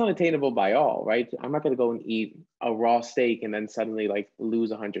 But that's not attainable by all, right? I'm not going to go and eat a raw steak and then suddenly like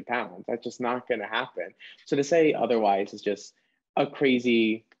lose 100 pounds. That's just not going to happen. So to say otherwise is just a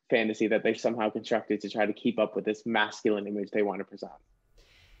crazy fantasy that they've somehow constructed to try to keep up with this masculine image they want to present.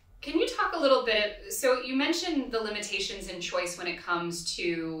 Can you talk a little bit, so you mentioned the limitations in choice when it comes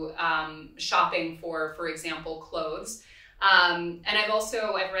to shopping for example, clothes. And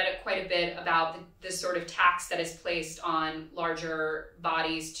I've read quite a bit about the sort of tax that is placed on larger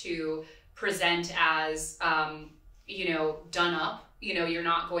bodies to present as, you know, done up. You know, you're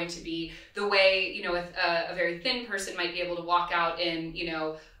not going to be the way, you know, if a very thin person might be able to walk out in, you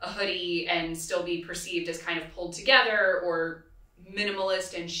know, a hoodie and still be perceived as kind of pulled together or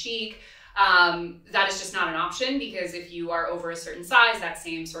minimalist and chic. That is just not an option, because if you are over a certain size, that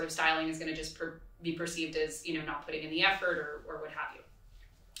same sort of styling is going to just be perceived as, you know, not putting in the effort or what have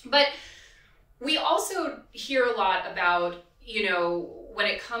you. But we also hear a lot about, you know, when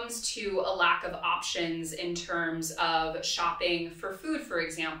it comes to a lack of options in terms of shopping for food, for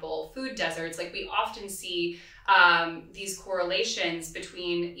example, food deserts, like we often see these correlations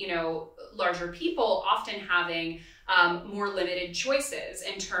between, you know, larger people often having more limited choices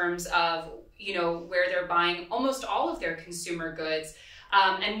in terms of, you know, where they're buying almost all of their consumer goods.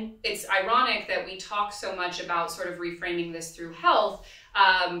 And it's ironic that we talk so much about sort of reframing this through health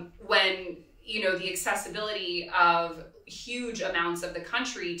when, you know, the accessibility of huge amounts of the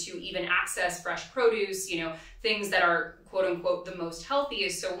country to even access fresh produce, you know, things that are quote unquote the most healthy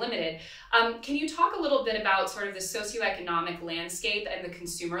is so limited. Can you talk a little bit about sort of the socioeconomic landscape and the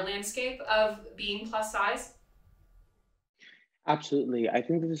consumer landscape of being plus size? Absolutely. I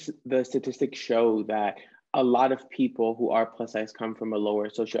think the statistics show that a lot of people who are plus size come from a lower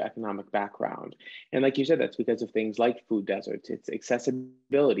socioeconomic background. And like you said, that's because of things like food deserts. It's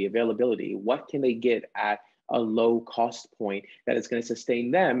accessibility, availability. What can they get at a low cost point that is going to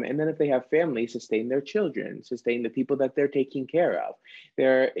sustain them? And then if they have families, sustain their children, sustain the people that they're taking care of.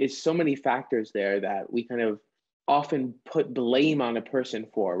 There is so many factors there that we kind of often put blame on a person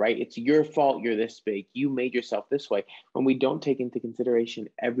for, right? It's your fault you're this big. You made yourself this way, when we don't take into consideration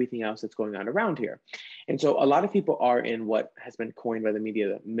everything else that's going on around here. And so a lot of people are in what has been coined by the media,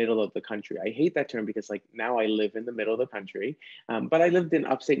 the middle of the country. I hate that term because like now I live in the middle of the country, but I lived in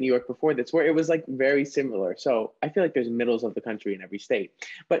upstate New York before this, where it was like very similar. So I feel like there's middles of the country in every state.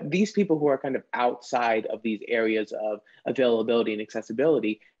 But these people who are kind of outside of these areas of availability and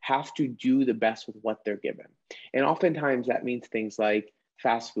accessibility have to do the best with what they're given. And oftentimes that means things like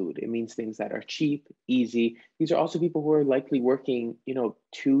fast food. It means things that are cheap, easy. These are also people who are likely working,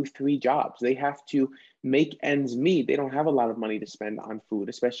 2, 3 jobs. They have to make ends meet. They don't have a lot of money to spend on food,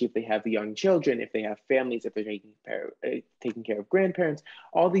 especially if they have young children, if they have families, if they're taking care of grandparents,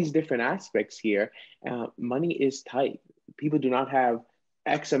 all these different aspects here. Money is tight. People do not have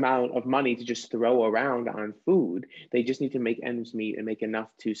X amount of money to just throw around on food. They just need to make ends meet and make enough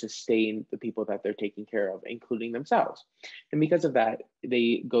to sustain the people that they're taking care of, including themselves. And because of that,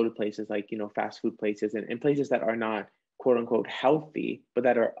 they go to places like, fast food places and places that are not quote unquote healthy, but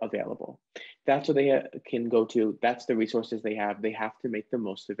that are available. That's what they can go to. That's the resources they have. They have to make the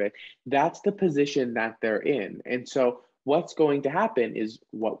most of it. That's the position that they're in. And so what's going to happen is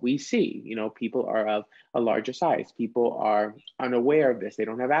what we see. People are of a larger size. People are unaware of this. They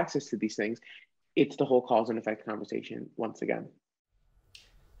don't have access to these things. It's the whole cause and effect conversation once again.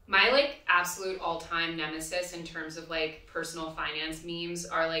 My absolute all-time nemesis in terms of personal finance memes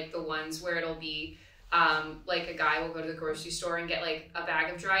are the ones where it'll be a guy will go to the grocery store and get a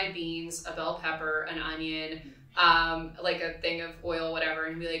bag of dried beans, a bell pepper, an onion, a thing of oil, whatever,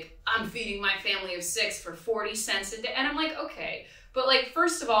 and be like, I'm feeding my family of 6 for 40 cents a day. And I'm like, okay, but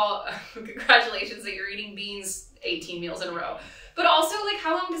first of all, congratulations that you're eating beans 18 meals in a row. But also,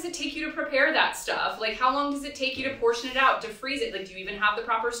 how long does it take you to prepare that stuff? How long does it take you to portion it out, to freeze it? Do you even have the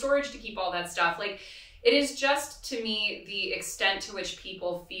proper storage to keep all that stuff? It is just, to me, the extent to which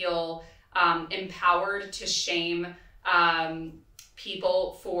people feel empowered to shame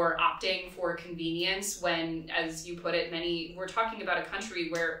people for opting for convenience when, as you put it, we're talking about a country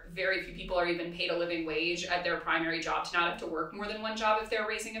where very few people are even paid a living wage at their primary job to not have to work more than one job if they're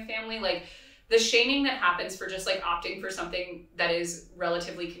raising a family. The shaming that happens for just opting for something that is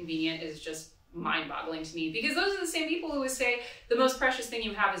relatively convenient is just mind-boggling to me, because those are the same people who would say the most precious thing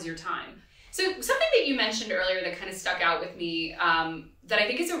you have is your time. So something that you mentioned earlier that kind of stuck out with me, that I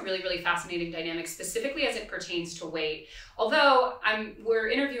think is a really, really fascinating dynamic, specifically as it pertains to weight. Although we're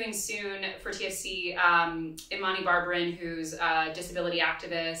interviewing soon for TFC Imani Barbarin, who's a disability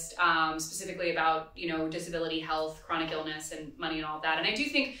activist, specifically about disability, health, chronic illness, and money and all of that. And I do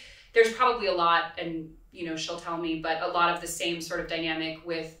think there's probably a lot, and she'll tell me, but a lot of the same sort of dynamic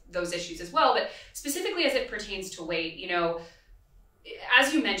with those issues as well. But specifically as it pertains to weight,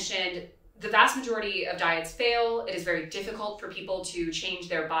 as you mentioned, the vast majority of diets fail. It is very difficult for people to change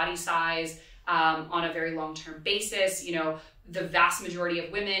their body size on a very long-term basis. The vast majority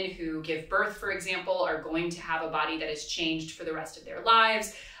of women who give birth, for example, are going to have a body that is changed for the rest of their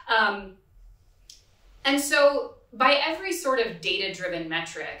lives. And so by every sort of data-driven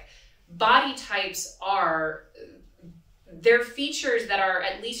metric, body types they're features that are,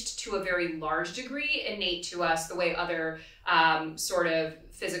 at least to a very large degree, innate to us the way other sort of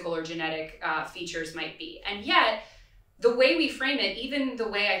physical or genetic features might be. And yet, the way we frame it, even the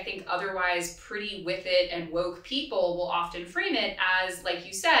way I think otherwise pretty with it and woke people will often frame it as, like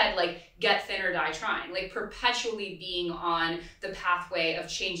you said, get thin or die trying, perpetually being on the pathway of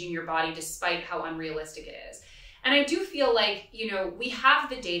changing your body despite how unrealistic it is. And I do feel we have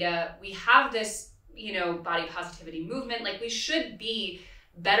the data, we have this, body positivity movement, we should be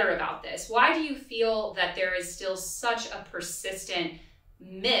better about this. Why do you feel that there is still such a persistent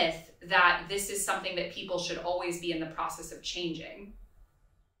myth that this is something that people should always be in the process of changing?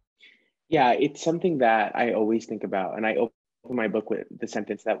 Yeah, it's something that I always think about. And I open my book with the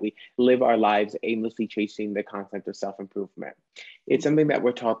sentence that we live our lives aimlessly chasing the concept of self-improvement. It's something that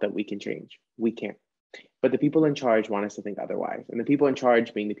we're taught that we can change. We can't. But the people in charge want us to think otherwise. And the people in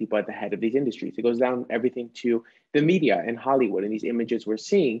charge being the people at the head of these industries. It goes down everything to the media and Hollywood and these images we're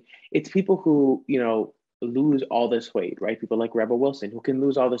seeing. It's people who, lose all this weight, right? People like Rebel Wilson, who can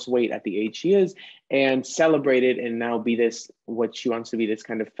lose all this weight at the age she is and celebrate it and now be this, what she wants to be, this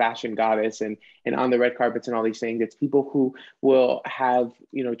kind of fashion goddess and on the red carpets and all these things. It's people who will have,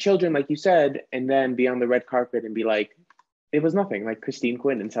 children, like you said, and then be on the red carpet and be like, it was nothing, like Christine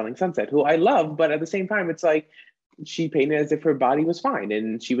Quinn in Selling Sunset, who I love, but at the same time, it's she painted as if her body was fine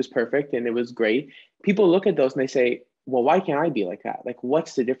and she was perfect and it was great. People look at those and they say, well, why can't I be like that?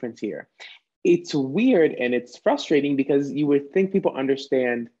 What's the difference here? It's weird and it's frustrating because you would think people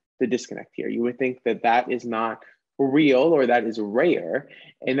understand the disconnect here. You would think that that is not real or that is rare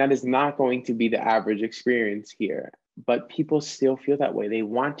and that is not going to be the average experience here. But people still feel that way. They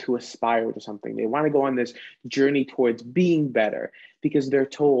want to aspire to something. They want to go on this journey towards being better because they're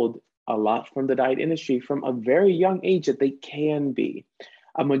told a lot from the diet industry from a very young age that they can be.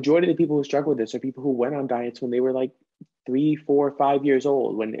 A majority of the people who struggle with this are people who went on diets when they were 3, 4, 5 years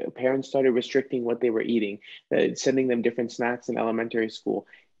old, when parents started restricting what they were eating, sending them different snacks in elementary school.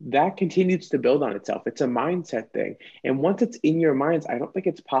 that continues to build on itself. It's a mindset thing. And once it's in your minds, I don't think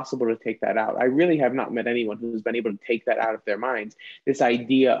it's possible to take that out. I really have not met anyone who's been able to take that out of their minds. This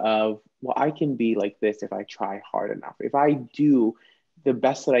idea of, well, I can be like this if I try hard enough. If I do the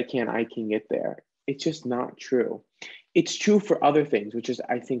best that I can get there. It's just not true. It's true for other things, which is,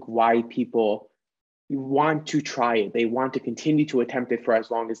 I think, why people want to try it. They want to continue to attempt it for as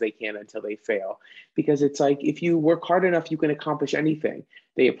long as they can until they fail. Because it's like, if you work hard enough, you can accomplish anything.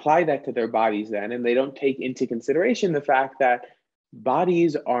 They apply that to their bodies then, and they don't take into consideration the fact that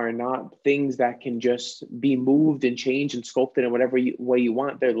bodies are not things that can just be moved and changed and sculpted in whatever way you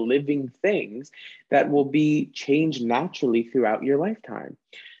want. They're living things that will be changed naturally throughout your lifetime.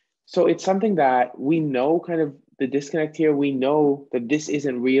 So it's something that we know kind of the disconnect here. We know that this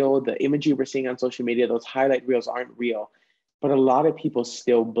isn't real. The imagery we're seeing on social media, those highlight reels aren't real. But a lot of people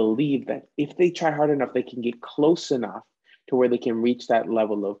still believe that if they try hard enough, they can get close enough to where they can reach that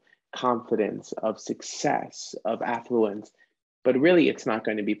level of confidence, of success, of affluence. But really, it's not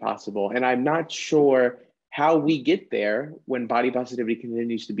going to be possible. And I'm not sure how we get there when body positivity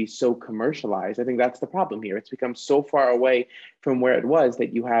continues to be so commercialized. I think that's the problem here. It's become so far away from where it was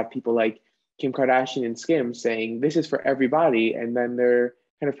that you have people like Kim Kardashian and Skims saying this is for everybody, and then they're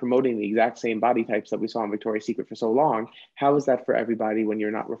kind of promoting the exact same body types that we saw in Victoria's Secret for so long. How is that for everybody when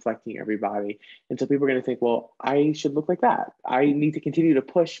you're not reflecting everybody? And so people are going to think, well, I should look like that. I need to continue to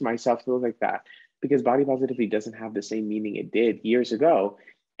push myself to look like that, because body positivity doesn't have the same meaning it did years ago.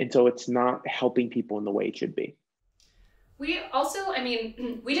 And so it's not helping people in the way it should be. We also,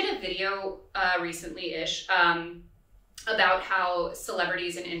 we did a video recently-ish about how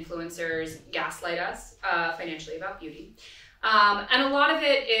celebrities and influencers gaslight us financially about beauty. And a lot of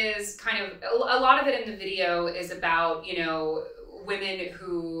it is a lot of it in the video is about,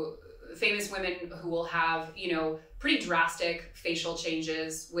 famous women who will have, pretty drastic facial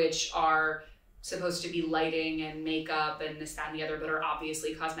changes, which are supposed to be lighting and makeup and this, that, and the other, but are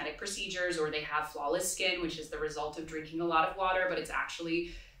obviously cosmetic procedures, or they have flawless skin, which is the result of drinking a lot of water, but it's actually,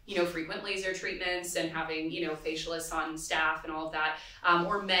 frequent laser treatments and having, facialists on staff and all of that.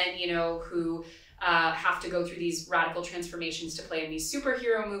 Or men, who have to go through these radical transformations to play in these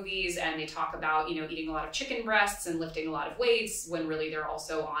superhero movies, and they talk about, eating a lot of chicken breasts and lifting a lot of weights, when really they're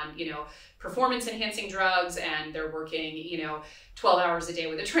also on, performance enhancing drugs, and they're working, 12 hours a day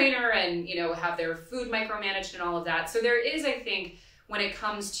with a trainer, and, have their food micromanaged and all of that. So there is, I think, when it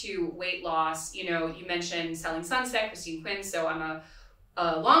comes to weight loss, you mentioned Selling Sunset, Christine Quinn. So I'm a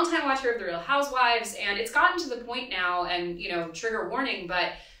longtime watcher of The Real Housewives, and it's gotten to the point now, and, trigger warning,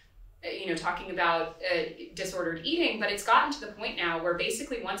 but talking about disordered eating, but it's gotten to the point now where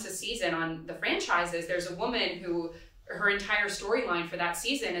basically once a season on the franchises, there's a woman who her entire storyline for that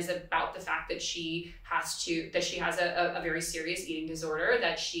season is about the fact that she has a very serious eating disorder,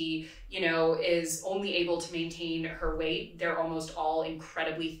 that she, is only able to maintain her weight. They're almost all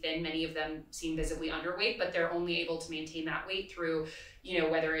incredibly thin. Many of them seem visibly underweight, but they're only able to maintain that weight through,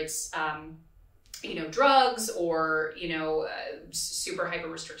 whether it's, drugs or, super hyper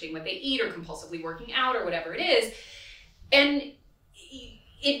restricting what they eat or compulsively working out or whatever it is. And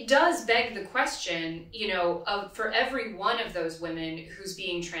it does beg the question, for every one of those women who's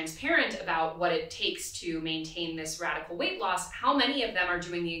being transparent about what it takes to maintain this radical weight loss, how many of them are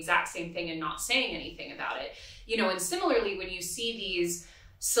doing the exact same thing and not saying anything about it? And similarly, when you see these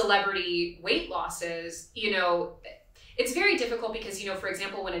celebrity weight losses, it's very difficult because, for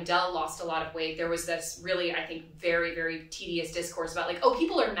example, when Adele lost a lot of weight, there was this really, I think, very, very tedious discourse about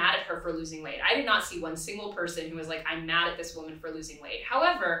people are mad at her for losing weight. I did not see one single person who was like, I'm mad at this woman for losing weight.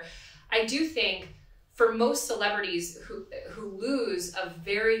 However, I do think for most celebrities who lose a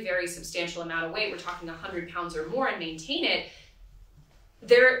very, very substantial amount of weight, we're talking 100 pounds or more, and maintain it,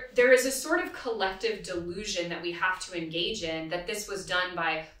 there is a sort of collective delusion that we have to engage in, that this was done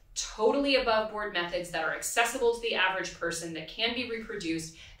by totally above board methods that are accessible to the average person, that can be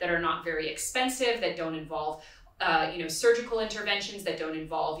reproduced, that are not very expensive, that don't involve surgical interventions, that don't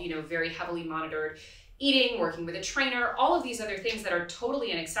involve very heavily monitored eating, working with a trainer, all of these other things that are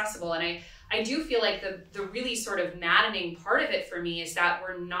totally inaccessible. And I do feel like the really sort of maddening part of it for me is that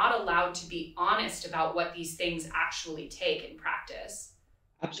we're not allowed to be honest about what these things actually take in practice.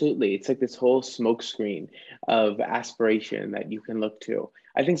 Absolutely. It's like this whole smokescreen of aspiration that you can look to.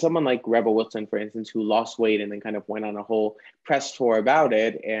 I think someone like Rebel Wilson, for instance, who lost weight and then kind of went on a whole press tour about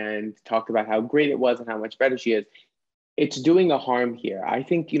it and talked about how great it was and how much better she is, it's doing a harm here. I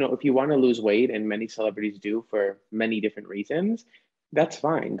think, if you want to lose weight, and many celebrities do for many different reasons, that's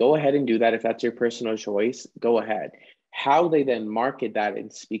fine. Go ahead and do that. If that's your personal choice, go ahead. How they then market that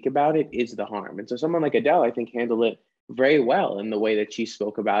and speak about it is the harm. And so someone like Adele, I think, handled it very well in the way that she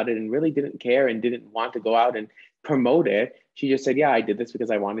spoke about it and really didn't care and didn't want to go out and promote it. She just said, yeah, I did this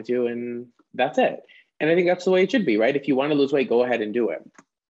because I wanted to, and that's it. And I think that's the way it should be, right? If you want to lose weight, go ahead and do it.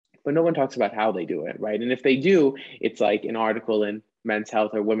 But no one talks about how they do it, right? And if they do, it's like an article in Men's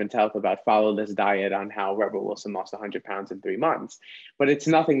Health or Women's Health about follow this diet on how Rebel Wilson lost 100 pounds in 3 months. But it's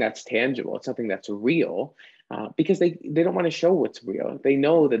nothing that's tangible. It's something that's real, because they don't want to show what's real. They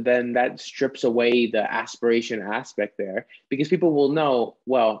know that then that strips away the aspiration aspect there, because people will know,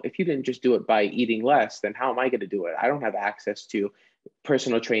 well, if you didn't just do it by eating less, then how am I going to do it? I don't have access to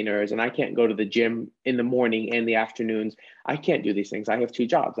personal trainers, and I can't go to the gym in the morning and the afternoons. I can't do these things. I have 2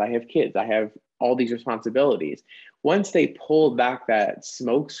 jobs. I have kids. I have all these responsibilities. Once they pull back that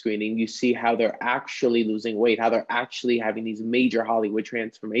smoke screening, you see how they're actually losing weight, how they're actually having these major Hollywood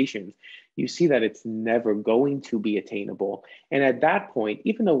transformations. You see that it's never going to be attainable. And at that point,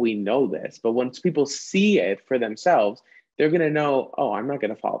 even though we know this, but once people see it for themselves, they're going to know, oh, I'm not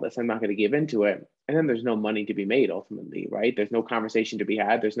going to follow this. I'm not going to give into it. And then there's no money to be made ultimately, right? There's no conversation to be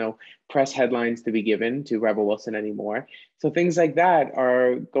had. There's no press headlines to be given to Rebel Wilson anymore. So things like that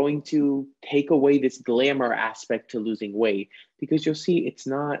are going to take away this glamour aspect to losing weight, because you'll see it's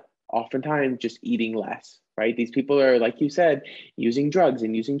not oftentimes just eating less, right? These people are, like you said, using drugs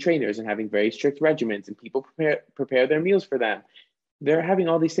and using trainers and having very strict regimens, and people prepare their meals for them. They're having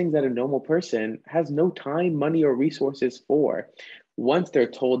all these things that a normal person has no time, money, or resources for. Once they're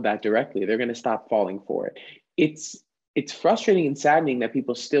told that directly, they're going to stop falling for it. It's frustrating and saddening that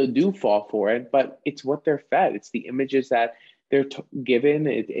people still do fall for it, but it's what they're fed. It's the images that they're given.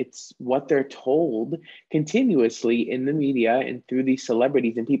 It's what they're told continuously in the media and through these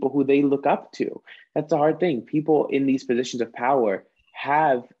celebrities and people who they look up to. That's the hard thing. People in these positions of power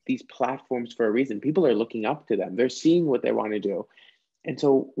have these platforms for a reason. People are looking up to them. They're seeing what they want to do. And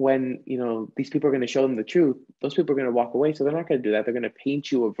so when, these people are going to show them the truth, those people are going to walk away. So they're not going to do that. They're going to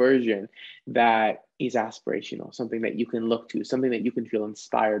paint you a version that is aspirational, something that you can look to, something that you can feel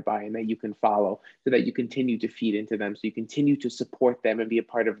inspired by and that you can follow, so that you continue to feed into them, so you continue to support them and be a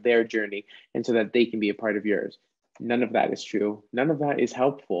part of their journey, and so that they can be a part of yours. None of that is true. None of that is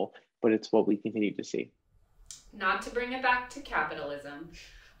helpful, but it's what we continue to see. Not to bring it back to capitalism,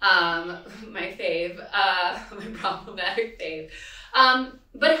 my fave, my problematic fave.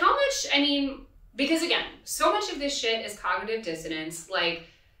 But how much, because again, so much of this shit is cognitive dissonance, like,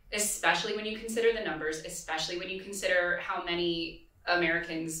 especially when you consider the numbers, especially when you consider how many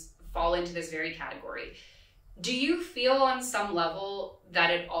Americans fall into this very category. Do you feel on some level that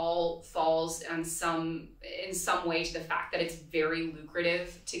it all falls in some way to the fact that it's very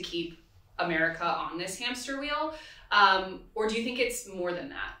lucrative to keep America on this hamster wheel? Or do you think it's more than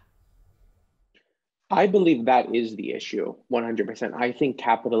that? I believe that is the issue, 100%. I think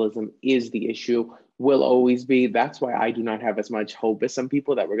capitalism is the issue, will always be. That's why I do not have as much hope as some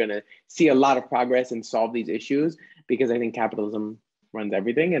people that we're going to see a lot of progress and solve these issues, because I think capitalism runs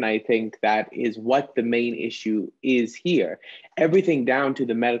everything. And I think that is what the main issue is here. Everything down to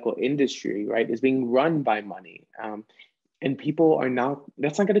the medical industry, right, is being run by money. And people are not,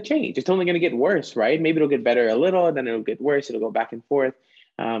 that's not going to change. It's only going to get worse, right? Maybe it'll get better a little, and then it'll get worse. It'll go back and forth.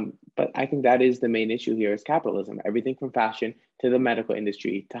 But I think that is the main issue here, is capitalism. Everything from fashion to the medical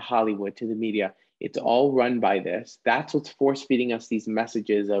industry to Hollywood to the media, it's all run by this. That's what's force feeding us these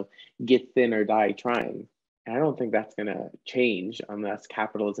messages of get thin or die trying. And I don't think that's going to change unless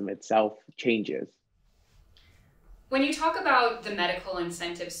capitalism itself changes. When you talk about the medical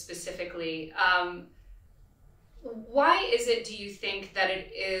incentives specifically, why is it, do you think, that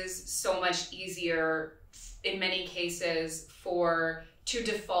it is so much easier in many cases to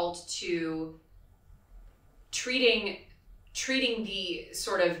default to treating the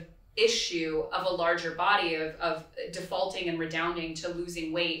sort of issue of a larger body of defaulting and redounding to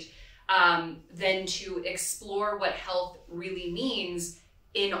losing weight than to explore what health really means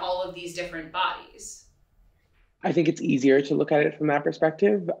in all of these different bodies? I think it's easier to look at it from that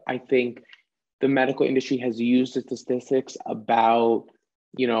perspective. I think the medical industry has used the statistics about,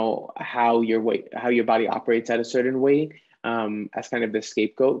 how your body operates at a certain weight as kind of the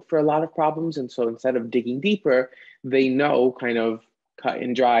scapegoat for a lot of problems. And so instead of digging deeper, they know kind of cut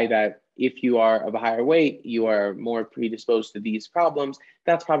and dry that if you are of a higher weight, you are more predisposed to these problems.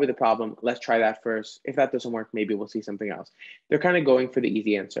 That's probably the problem. Let's try that first. If that doesn't work, maybe we'll see something else. They're kind of going for the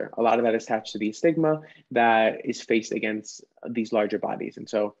easy answer. A lot of that is attached to the stigma that is faced against these larger bodies. And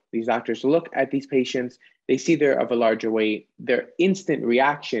so these doctors look at these patients, they see they're of a larger weight. Their instant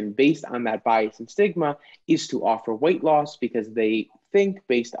reaction based on that bias and stigma is to offer weight loss, because they think,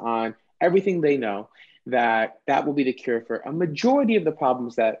 based on everything they know, that will be the cure for a majority of the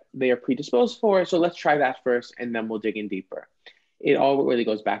problems that they are predisposed for. So let's try that first, and then we'll dig in deeper. It all really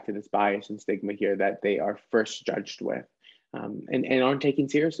goes back to this bias and stigma here that they are first judged with, and aren't taken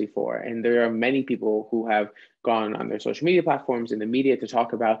seriously for. And there are many people who have gone on their social media platforms and the media to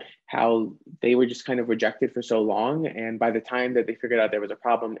talk about how they were just kind of rejected for so long. And by the time that they figured out there was a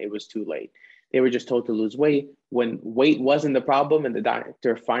problem, it was too late. They were just told to lose weight. When weight wasn't the problem and the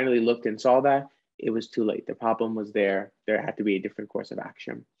doctor finally looked and saw that, it was too late. The problem was there. There had to be a different course of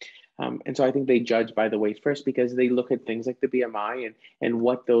action. And so I think they judge by the weight first because they look at things like the BMI and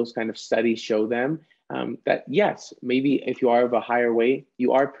what those kind of studies show them, that yes, maybe if you are of a higher weight,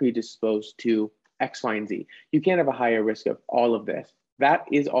 you are predisposed to X, Y, and Z. You can have a higher risk of all of this. That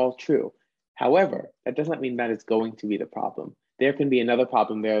is all true. However, that does not mean that it's going to be the problem. There can be another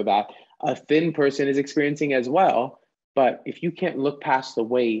problem there that a thin person is experiencing as well. But if you can't look past the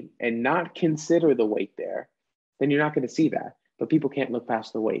weight and not consider the weight there, then you're not going to see that. But people can't look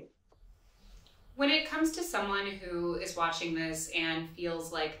past the weight. When it comes to someone who is watching this and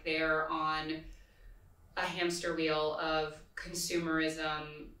feels like they're on a hamster wheel of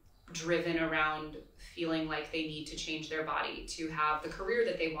consumerism driven around feeling like they need to change their body to have the career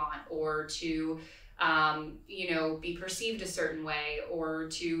that they want, or to be perceived a certain way, or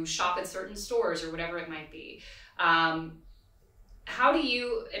to shop at certain stores, or whatever it might be, how do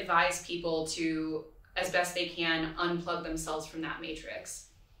you advise people to, as best they can, unplug themselves from that matrix?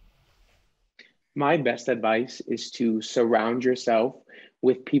 My best advice is to surround yourself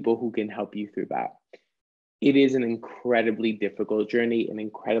with people who can help you through that. It is an incredibly difficult journey, an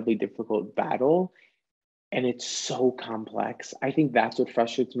incredibly difficult battle, and it's so complex. I think that's what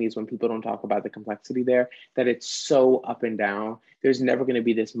frustrates me, is when people don't talk about the complexity there, that it's so up and down. There's never going to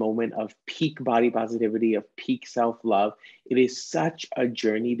be this moment of peak body positivity, of peak self-love. It is such a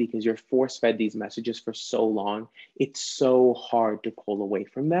journey because you're force-fed these messages for so long. It's so hard to pull away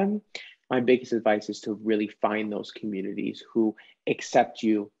from them. My biggest advice is to really find those communities who accept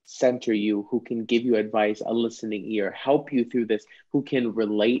you, center you, who can give you advice, a listening ear, help you through this, who can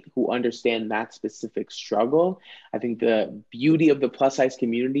relate, who understand that specific struggle. I think the beauty of the plus size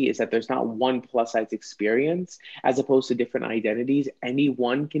community is that there's not one plus size experience, as opposed to different identities.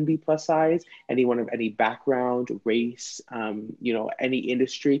 Anyone can be plus size, anyone of any background, race, any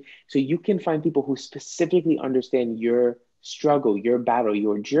industry. So you can find people who specifically understand your struggle, your battle,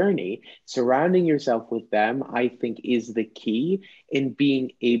 your journey. Surrounding yourself with them, I think, is the key in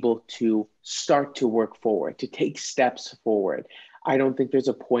being able to start to work forward, to take steps forward. I don't think there's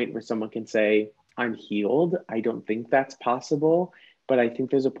a point where someone can say, I'm healed. I don't think that's possible. But I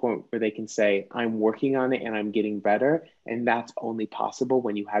think there's a point where they can say, I'm working on it and I'm getting better. And that's only possible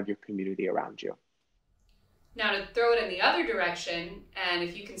when you have your community around you. Now, to throw it in the other direction, and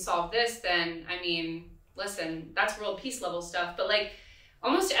if you can solve this, then, listen, that's world peace level stuff, but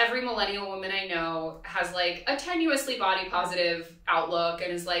almost every millennial woman I know has a tenuously body positive outlook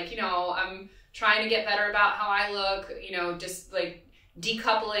and is I'm trying to get better about how I look, just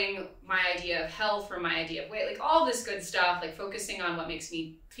decoupling my idea of health from my idea of weight, all this good stuff, focusing on what makes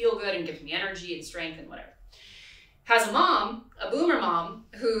me feel good and gives me energy and strength and whatever. Has a mom, a boomer mom,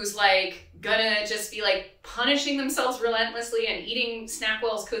 who's gonna just be punishing themselves relentlessly and eating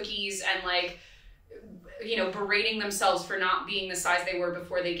Snackwell's cookies and berating themselves for not being the size they were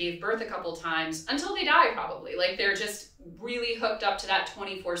before they gave birth a couple times until they die, probably. They're just really hooked up to that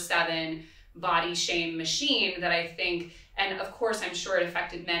 24/7 body shame machine that I think, and of course, I'm sure it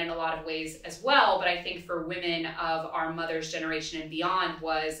affected men in a lot of ways as well, but I think for women of our mother's generation and beyond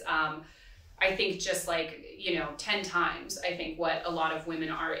was, I think just 10 times, I think what a lot of women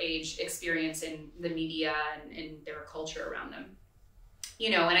our age experience in the media and in their culture around them.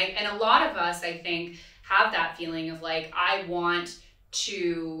 And a lot of us, I think, have that feeling of I want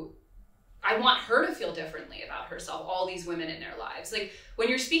her to feel differently about herself, all these women in their lives. When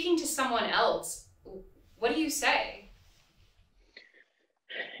you're speaking to someone else, what do you say?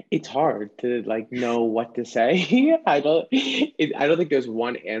 It's hard to know what to say. I don't think there's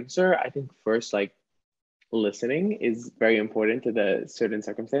one answer. I think first, listening is very important to the certain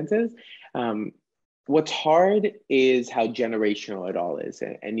circumstances. What's hard is how generational it all is.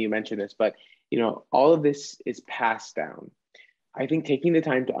 And you mentioned this, but all of this is passed down. I think taking the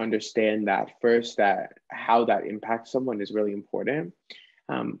time to understand that first, that how that impacts someone is really important.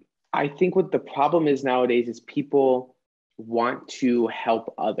 I think what the problem is nowadays is people want to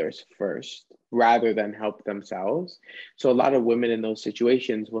help others first rather than help themselves. So a lot of women in those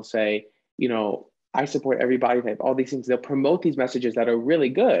situations will say, I support every body type, all these things. They'll promote these messages that are really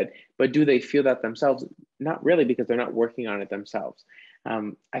good, but do they feel that themselves? Not really, because they're not working on it themselves.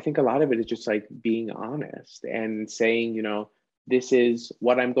 I think a lot of it is just like being honest and saying, this is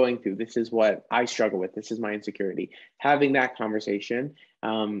what I'm going through. This is what I struggle with. This is my insecurity. Having that conversation,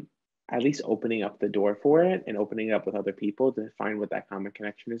 at least opening up the door for it and opening it up with other people to find what that common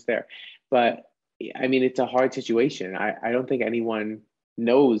connection is there. But I mean, it's a hard situation. I don't think anyone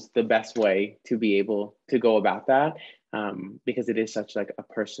knows the best way to be able to go about that, because it is such like a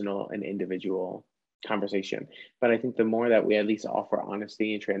personal and individual conversation. But I think the more that we at least offer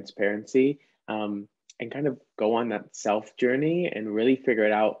honesty and transparency, and kind of go on that self journey and really figure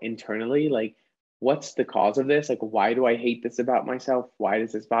it out internally, like what's the cause of this? Like, why do I hate this about myself? Why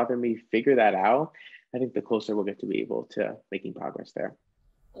does this bother me? Figure that out. I think the closer we'll get to be able to making progress there.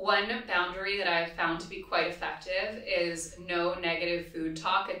 One boundary that I've found to be quite effective is no negative food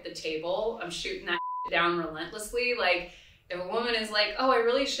talk at the table. I'm shooting that down relentlessly. Like, if a woman is like, oh, I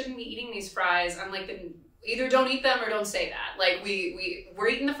really shouldn't be eating these fries, I'm like, then either don't eat them or don't say that. Like, we're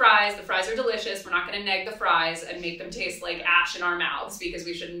eating the fries are delicious, we're not gonna neg the fries and make them taste like ash in our mouths because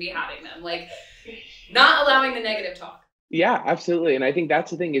we shouldn't be having them. Like, not allowing the negative talk. Yeah, absolutely. And I think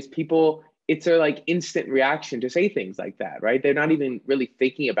that's the thing is people, it's their like instant reaction to say things like that, right? They're not even really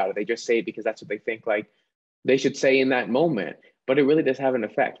thinking about it. They just say it because that's what they think like they should say in that moment, but it really does have an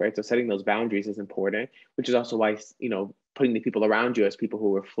effect, right? So setting those boundaries is important, which is also why, putting the people around you as people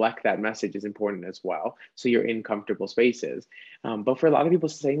who reflect that message is important as well. So you're in comfortable spaces. But for a lot of people,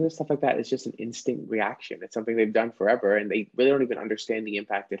 saying this stuff like that is just an instant reaction. It's something they've done forever and they really don't even understand the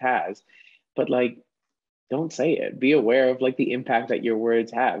impact it has. But like, don't say it. Be aware of like the impact that your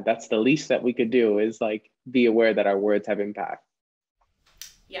words have. That's the least that we could do is like be aware that our words have impact.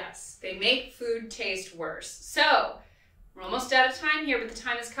 Yes, they make food taste worse. So we're almost out of time here, but the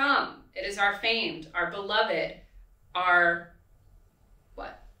time has come. It is our famed, our beloved, our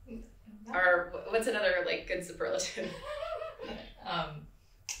what? Our what's another like good superlative?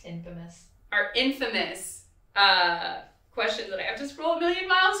 Infamous. Our infamous questions that I have to scroll a million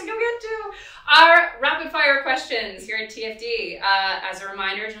miles to go get to. Our rapid fire questions here at TFD. As a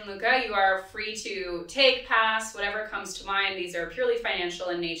reminder, Gianluca, you are free to take, pass, whatever comes to mind. These are purely financial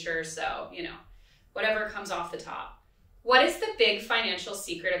in nature, so, whatever comes off the top. What is the big financial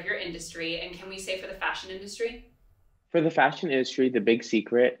secret of your industry, and can we say for the fashion industry? For the fashion industry, the big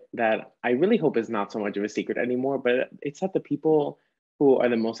secret that I really hope is not so much of a secret anymore, but it's that the people who are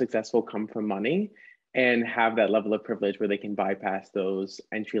the most successful come from money and have that level of privilege where they can bypass those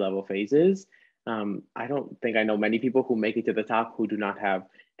entry-level phases. I don't think I know many people who make it to the top who do not have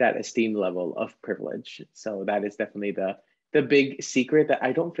that esteemed level of privilege. So that is definitely the big secret that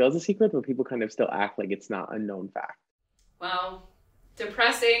I don't feel is a secret, but people kind of still act like it's not a known fact. Well,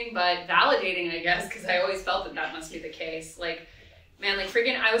 depressing, but validating, I guess, because I always felt that must be the case. Like, man, like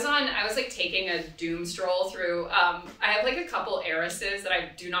freaking, I was like taking a doom stroll through, I have like a couple heiresses that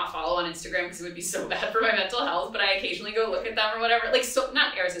I do not follow on Instagram because it would be so bad for my mental health, but I occasionally go look at them or whatever. Like, so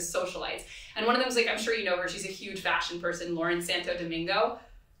not heiresses, socialites. And one of them's like, I'm sure you know her, she's a huge fashion person, Lauren Santo Domingo.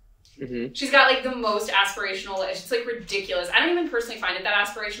 Mm-hmm. She's got like the most aspirational, it's like ridiculous. I don't even personally find it that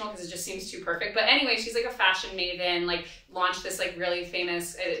aspirational because it just seems too perfect. But anyway, she's like a fashion maven, like launched this like really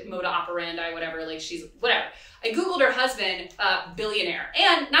famous moda operandi, whatever, like she's whatever. I Googled her husband, billionaire,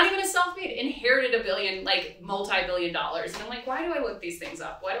 and not even a self-made, inherited $1 billion, like multi-billion dollars. And I'm like, why do I look these things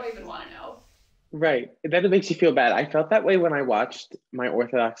up? Why do I even want to know? Right. That makes you feel bad. I felt that way when I watched My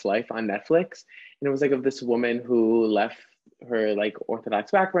Orthodox Life on Netflix. And it was like of this woman who left her like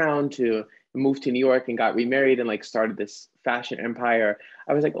Orthodox background to move to New York and got remarried and like started this fashion empire.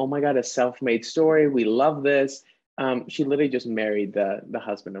 I was like, oh my God, a self-made story. We love this. She literally just married the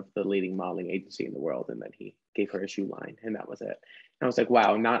husband of the leading modeling agency in the world. And then he gave her a shoe line and that was it. And I was like,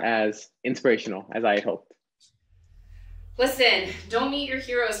 wow, not as inspirational as I had hoped. Listen, don't meet your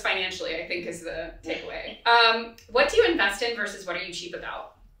heroes financially, I think is the takeaway. What do you invest in versus what are you cheap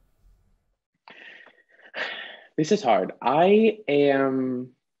about? This is hard. I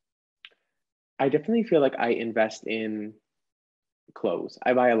definitely feel like I invest in clothes.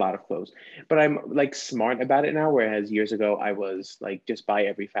 I buy a lot of clothes, but I'm like smart about it now. Whereas years ago, I was like, just buy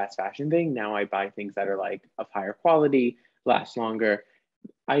every fast fashion thing. Now I buy things that are like of higher quality, last longer.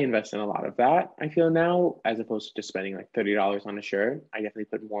 I invest in a lot of that, I feel now, as opposed to just spending like $30 on a shirt. I definitely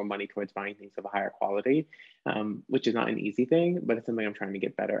put more money towards buying things of a higher quality, which is not an easy thing, but it's something I'm trying to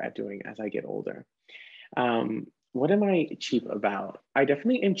get better at doing as I get older. What am I cheap about? I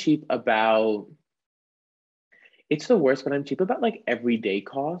definitely am cheap about, it's the worst, but I'm cheap about like everyday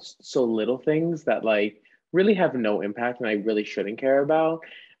costs. So little things that like really have no impact and I really shouldn't care about.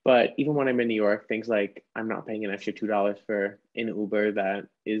 But even when I'm in New York, things like I'm not paying an extra $2 for an Uber that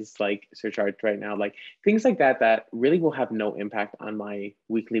is like surcharged right now, like things like that, that really will have no impact on my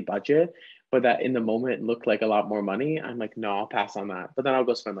weekly budget, but that in the moment look like a lot more money. I'm like, no, I'll pass on that. But then I'll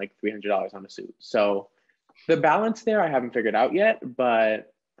go spend like $300 on a suit. So the balance there, I haven't figured out yet,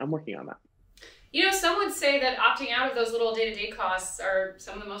 but I'm working on that. You know, some would say that opting out of those little day-to-day costs are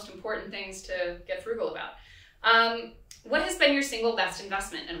some of the most important things to get frugal about. What has been your single best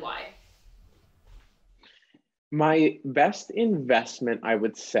investment and why? My best investment, I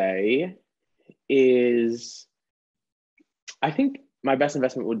would say, is I think my best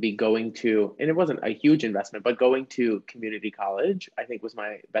investment would be going to, and it wasn't a huge investment, but going to community college, I think was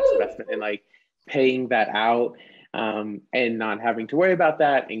my best investment in like paying that out and not having to worry about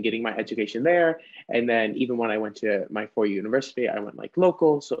that and getting my education there. And then even when I went to my 4-year university, I went like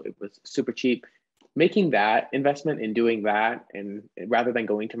local, so it was super cheap. Making that investment and doing that, and rather than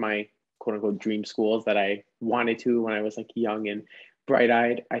going to my quote unquote dream schools that I wanted to when I was like young and bright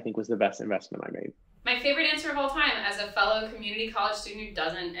eyed, I think was the best investment I made. My favorite answer of all time, as a fellow community college student who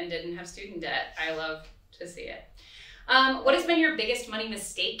doesn't and didn't have student debt. I love to see it. What has been your biggest money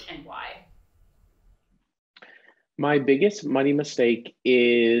mistake and why? My biggest money mistake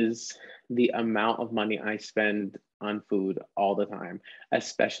is the amount of money I spend on food all the time,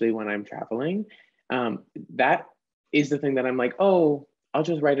 especially when I'm traveling. That is the thing that I'm like, oh, I'll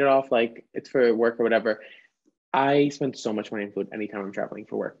just write it off like it's for work or whatever. I spend so much money on food anytime I'm traveling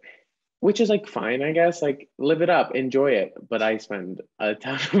for work, which is like fine, I guess, like live it up, enjoy it. But I spend a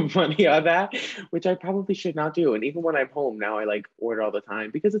ton of money on that, which I probably should not do. And even when I'm home now, I like order all the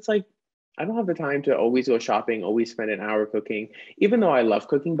time because it's like, I don't have the time to always go shopping, always spend an hour cooking, even though I love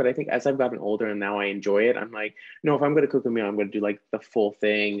cooking. But I think as I've gotten older and now I enjoy it, I'm like, no, if I'm going to cook a meal, I'm going to do like the full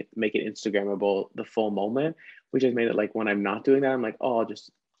thing, make it Instagrammable, the full moment, which has made it like when I'm not doing that, I'm like, oh, I'll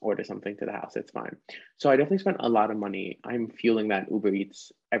just order something to the house. It's fine. So I definitely spent a lot of money. I'm fueling that Uber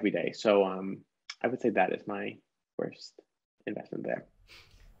Eats every day. So I would say that is my worst investment there.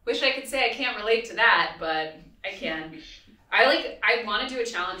 Wish I could say I can't relate to that, but I can. I want to do a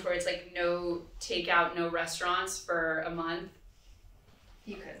challenge where it's like no takeout, no restaurants for a month.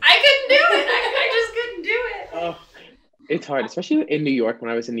 You could. I couldn't do it. I just couldn't do it. Oh, it's hard, especially in New York.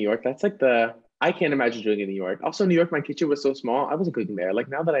 When I was in New York, that's like I can't imagine doing it in New York. Also, New York, my kitchen was so small. I wasn't cooking there. Like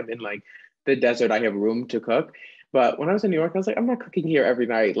now that I'm in like the desert, I have room to cook. But when I was in New York, I was like, I'm not cooking here every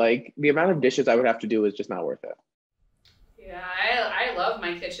night. Like the amount of dishes I would have to do is just not worth it. Yeah, I love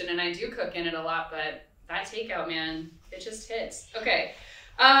my kitchen and I do cook in it a lot, but that takeout, man, it just hits. Okay.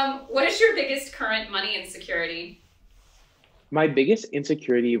 What is your biggest current money insecurity? My biggest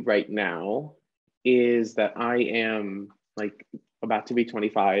insecurity right now is that I am like about to be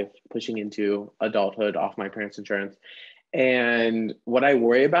 25, pushing into adulthood off my parents' insurance. And what I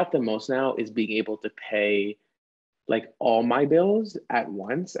worry about the most now is being able to pay like all my bills at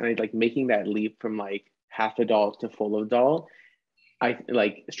once. And I like making that leap from like half adult to full adult. I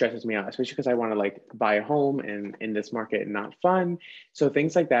like stresses me out, especially because I want to like buy a home and in this market not fun. So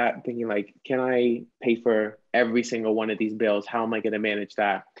things like that, thinking like, can I pay for every single one of these bills? How am I going to manage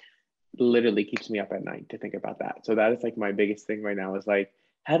that? Literally keeps me up at night to think about that. So that is like my biggest thing right now is like,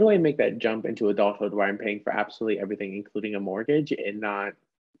 how do I make that jump into adulthood where I'm paying for absolutely everything, including a mortgage, and not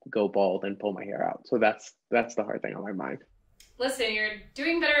go bald and pull my hair out? So that's the hard thing on my mind. Listen, you're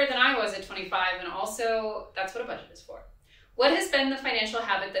doing better than I was at 25, and also that's what a budget is for. What has been the financial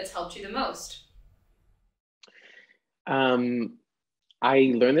habit that's helped you the most? I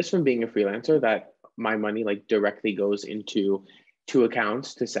learned this from being a freelancer that my money like directly goes into 2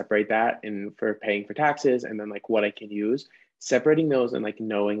 accounts to separate that and for paying for taxes and then like what I can use. Separating those and like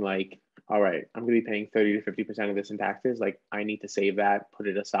knowing like, all right, I'm going to be paying 30 to 50% of this in taxes. Like I need to save that, put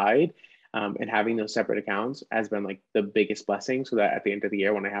it aside. And having those separate accounts has been like the biggest blessing so that at the end of the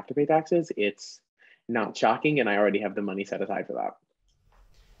year when I have to pay taxes, it's not shocking and I already have the money set aside for that.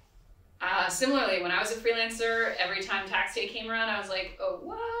 Similarly, when I was a freelancer, every time tax day came around, I was like, oh,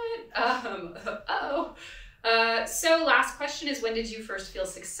 what? So last question is, when did you first feel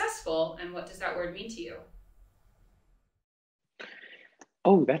successful and what does that word mean to you?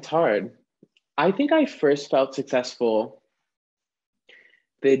 Oh, that's hard. I think I first felt successful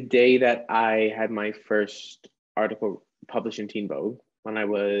the day that I had my first article published in Teen Vogue when I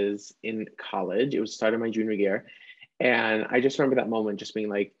was in college. It was started my junior year. And I just remember that moment just being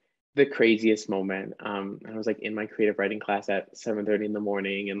like the craziest moment. I was like in my creative writing class at 7:30 in the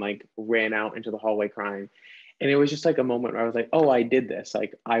morning and like ran out into the hallway crying. And it was just like a moment where I was like, oh, I did this.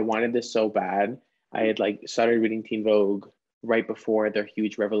 Like I wanted this so bad. I had like started reading Teen Vogue right before their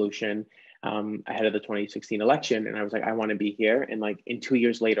huge revolution. ahead of the 2016 election. And I was like, I want to be here. And like in 2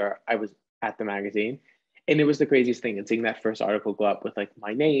 years later, I was at the magazine. And it was the craziest thing. And seeing that first article go up with like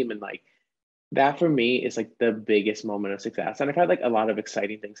my name and like that for me is like the biggest moment of success. And I've had like a lot of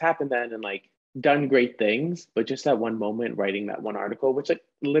exciting things happen then and like done great things, but just that one moment writing that one article, which like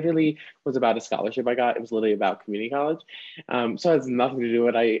literally was about a scholarship I got. It was literally about community college. So it has nothing to do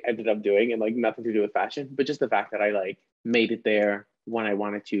with what I ended up doing and like nothing to do with fashion, but just the fact that I like made it there when I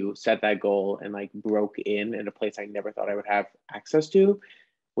wanted to, set that goal and like broke in a place I never thought I would have access to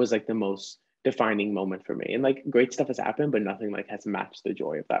was like the most defining moment for me. And like great stuff has happened, but nothing like has matched the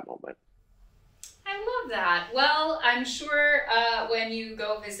joy of that moment. I love that. Well, I'm sure when you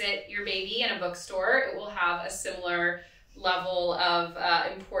go visit your baby in a bookstore, it will have a similar level of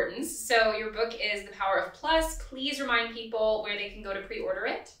importance. So your book is The Power of Plus. Please remind people where they can go to pre-order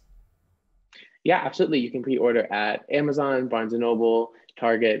it. Yeah, absolutely. You can pre-order at Amazon, Barnes & Noble,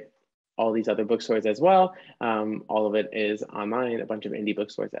 Target, all these other bookstores as well. All of it is online, a bunch of indie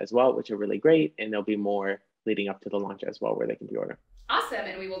bookstores as well, which are really great. And there'll be more leading up to the launch as well where they can pre-order. Awesome.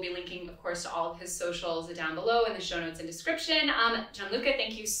 And we will be linking, of course, to all of his socials down below in the show notes and description. Gianluca,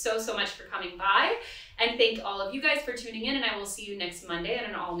 thank you so much for coming by. And thank all of you guys for tuning in. And I will see you next Monday on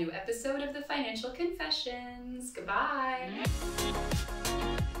an all new episode of The Financial Confessions. Goodbye.